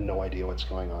 They have no idea what's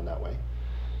going on that way.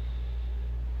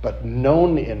 But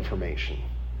known information,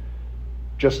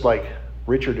 just like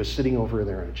Richard is sitting over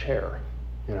there in a chair,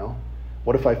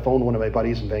 what if I phoned one of my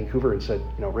buddies in Vancouver and said,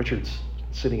 Richard's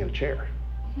sitting in a chair?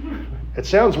 It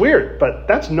sounds weird, but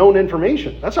that's known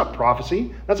information. That's not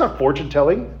prophecy. That's not fortune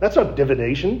telling. That's not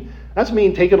divination. That's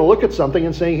me taking a look at something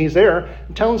and saying he's there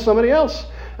and telling somebody else.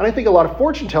 And I think a lot of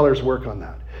fortune tellers work on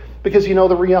that. Because,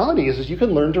 the reality is you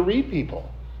can learn to read people.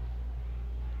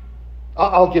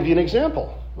 I'll give you an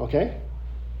example, okay?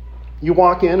 You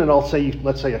walk in and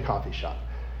let's say a coffee shop.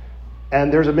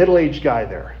 And there's a middle-aged guy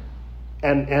there.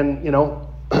 And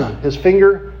his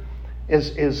finger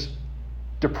is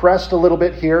depressed a little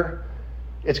bit here.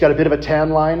 It's got a bit of a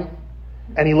tan line.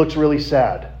 And he looks really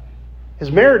sad.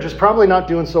 His marriage is probably not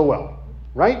doing so well.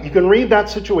 Right? You can read that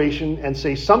situation and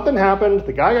say something happened,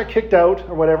 the guy got kicked out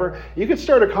or whatever. You could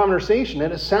start a conversation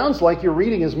and it sounds like you're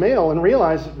reading his mail and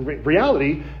realize in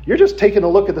reality, you're just taking a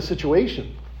look at the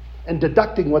situation and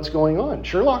deducting what's going on.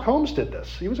 Sherlock Holmes did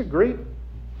this. He was a great,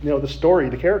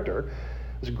 the character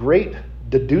was a great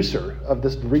deducer of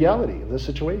this reality, of this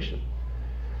situation.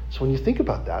 So when you think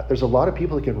about that, there's a lot of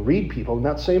people that can read people in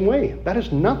that same way. That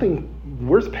is nothing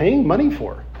worth paying money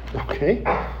for, okay?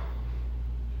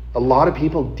 A lot of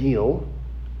people deal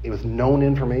with known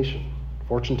information,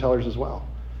 fortune tellers as well.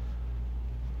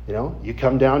 You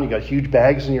come down, you got huge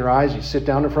bags in your eyes, you sit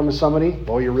down in front of somebody,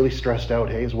 you're really stressed out.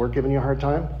 Hey, is work giving you a hard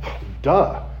time?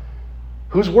 Duh.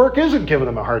 Whose work isn't giving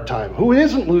them a hard time? Who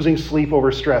isn't losing sleep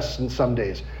over stress in some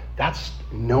days? That's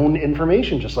known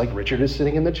information, just like Richard is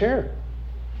sitting in the chair.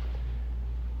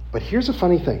 But here's a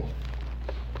funny thing.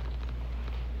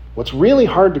 What's really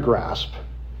hard to grasp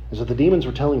is that the demons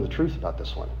were telling the truth about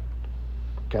this one.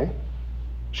 Okay?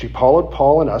 She followed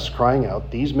Paul and us, crying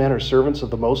out, "These men are servants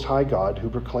of the Most High God who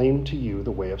proclaim to you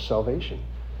the way of salvation."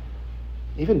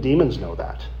 Even demons know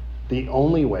that. The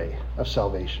only way of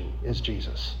salvation is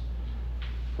Jesus.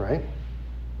 Right?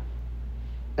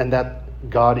 And that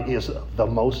God is the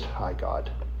Most High God.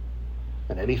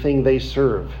 And anything they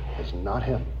serve is not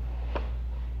Him.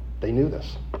 They knew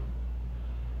this.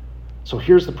 So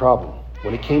here's the problem.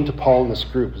 When it came to Paul and this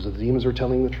group, is that the demons were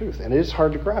telling the truth. And it is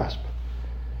hard to grasp.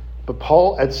 But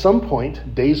Paul, at some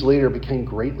point, days later, became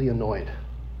greatly annoyed.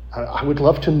 I would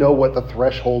love to know what the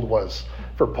threshold was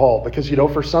for Paul, because,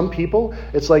 for some people,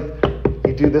 it's like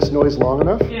you do this noise long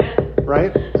enough,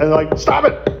 right? And like, stop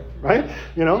it, right?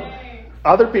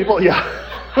 Other people, yeah.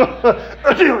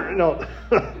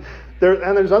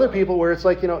 There's other people where it's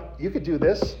like, you could do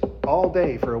this all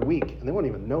day for a week and they won't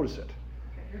even notice it.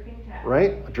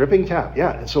 Right? A dripping tap,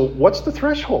 yeah. And so what's the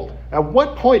threshold? At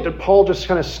what point did Paul just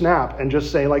kind of snap and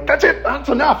just say, like, that's it, that's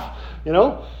enough,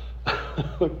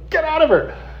 Get out of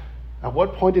her. At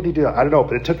what point did he do that? I don't know,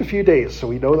 but it took a few days, so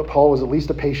we know that Paul was at least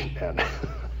a patient man.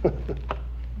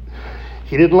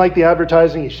 He didn't like the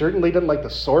advertising. He certainly didn't like the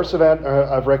source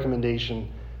of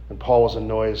recommendation. And Paul was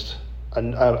annoyed,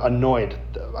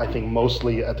 I think,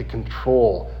 mostly at the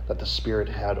control that the Spirit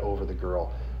had over the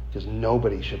girl, because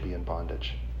nobody should be in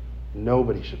bondage.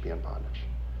 Nobody should be in bondage.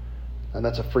 And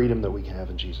that's a freedom that we can have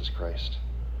in Jesus Christ.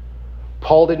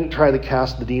 Paul didn't try to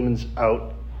cast the demons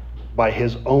out by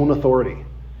his own authority.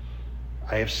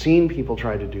 I have seen people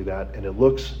try to do that, and it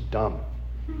looks dumb.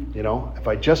 If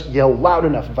I just yell loud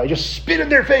enough, if I just spit in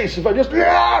their face, if I just,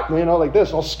 like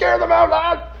this, I'll scare them out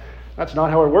loud. That's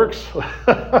not how it works.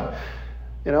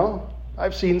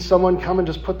 I've seen someone come and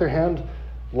just put their hand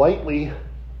lightly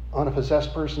on a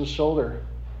possessed person's shoulder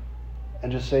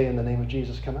and just say, in the name of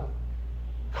Jesus, come out.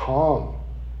 Calm,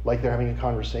 like they're having a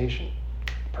conversation.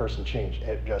 The person changed.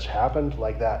 It just happened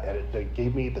like that, and it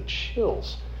gave me the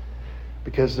chills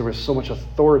because there was so much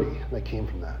authority that came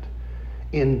from that.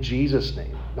 In Jesus'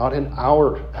 name, not in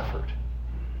our effort.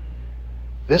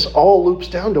 This all loops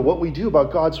down to what we do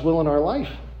about God's will in our life.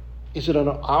 Is it on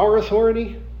our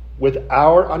authority, with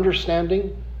our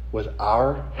understanding, with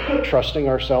our trusting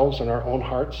ourselves and our own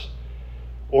hearts?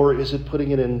 Or is it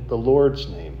putting it in the Lord's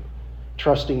name,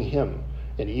 trusting Him?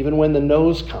 And even when the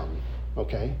no's come,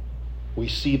 we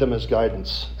see them as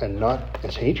guidance and not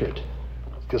as hatred.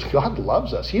 Because God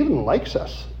loves us. He even likes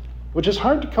us, which is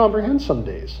hard to comprehend some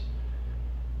days.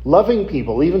 Loving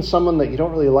people, even someone that you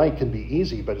don't really like, can be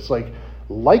easy, but it's like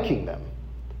liking them,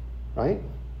 right?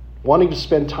 Wanting to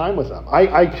spend time with them.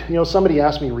 Somebody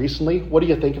asked me recently, what do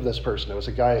you think of this person? It was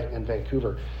a guy in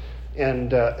Vancouver.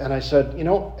 And I said,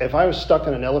 if I was stuck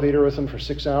in an elevator with him for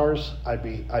 6 hours, I'd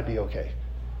be okay,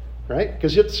 right?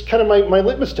 Because it's kind of my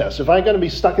litmus test. If I'm going to be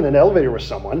stuck in an elevator with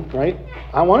someone, right,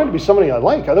 I want it to be somebody I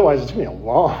like. Otherwise, it's going to be a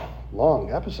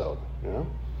long episode,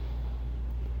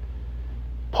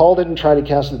 Paul didn't try to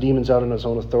cast the demons out on his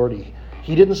own authority.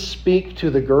 He didn't speak to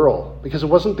the girl because it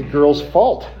wasn't the girl's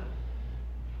fault,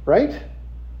 right?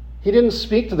 He didn't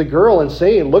speak to the girl and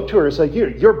say and look to her and say,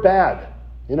 you're bad,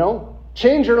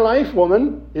 change your life,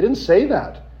 woman. He didn't say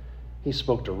that. He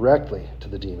spoke directly to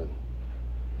the demon.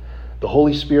 The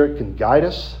Holy Spirit can guide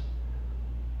us.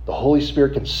 The Holy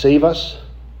Spirit can save us.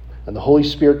 And the Holy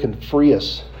Spirit can free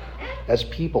us as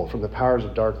people from the powers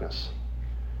of darkness.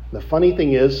 And the funny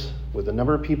thing is, with the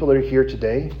number of people that are here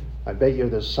today, I bet you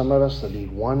there's some of us that need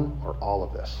one or all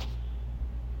of this.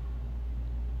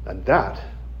 And that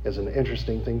is an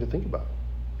interesting thing to think about.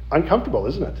 Uncomfortable,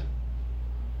 isn't it?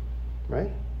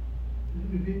 Right?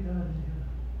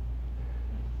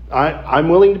 I'm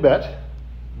willing to bet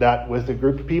that with the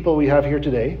group of people we have here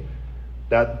today,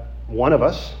 that one of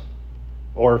us,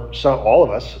 or all of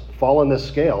us, fall on this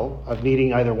scale of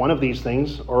needing either one of these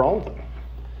things or all of them.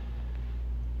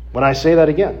 When I say that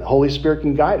again, the Holy Spirit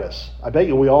can guide us. I bet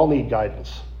you we all need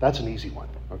guidance. That's an easy one,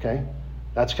 okay?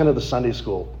 That's kind of the Sunday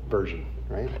school version,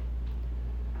 right?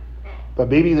 But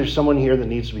maybe there's someone here that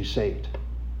needs to be saved.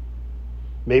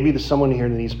 Maybe there's someone here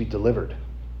that needs to be delivered.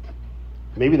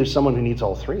 Maybe there's someone who needs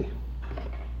all three.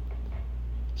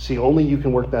 See, only you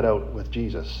can work that out with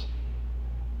Jesus.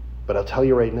 But I'll tell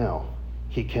you right now,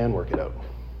 He can work it out.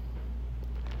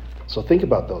 So think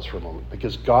about those for a moment,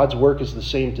 because God's work is the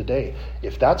same today.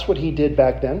 If that's what He did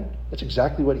back then, that's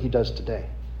exactly what He does today.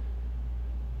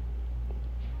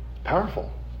 Powerful.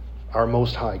 Our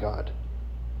Most High God.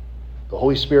 The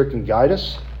Holy Spirit can guide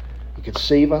us, He could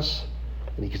save us,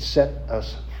 and He could set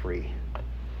us free.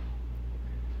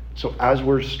 So as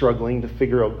we're struggling to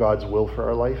figure out God's will for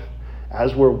our life,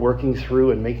 as we're working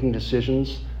through and making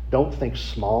decisions, don't think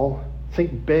small,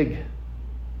 think big.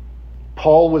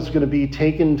 Paul was going to be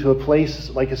taken to a place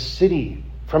like a city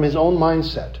from his own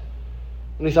mindset.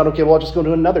 And he thought, okay, well, I'll just go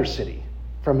to another city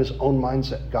from his own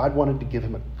mindset. God wanted to give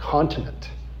him a continent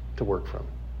to work from.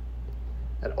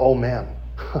 And oh man,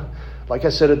 like I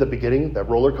said at the beginning, that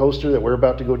roller coaster that we're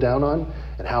about to go down on,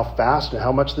 and how fast and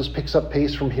how much this picks up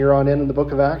pace from here on in the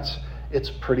book of Acts,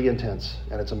 it's pretty intense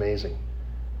and it's amazing.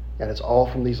 And it's all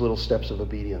from these little steps of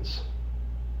obedience.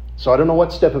 So I don't know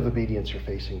what step of obedience you're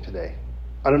facing today.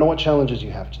 I don't know what challenges you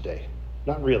have today.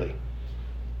 Not really.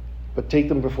 But take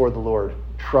them before the Lord.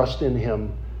 Trust in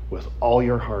Him with all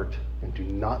your heart And do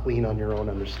not lean on your own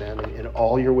understanding. In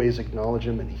all your ways acknowledge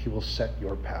him, and he will set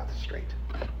your path straight.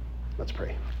 Let's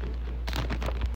pray.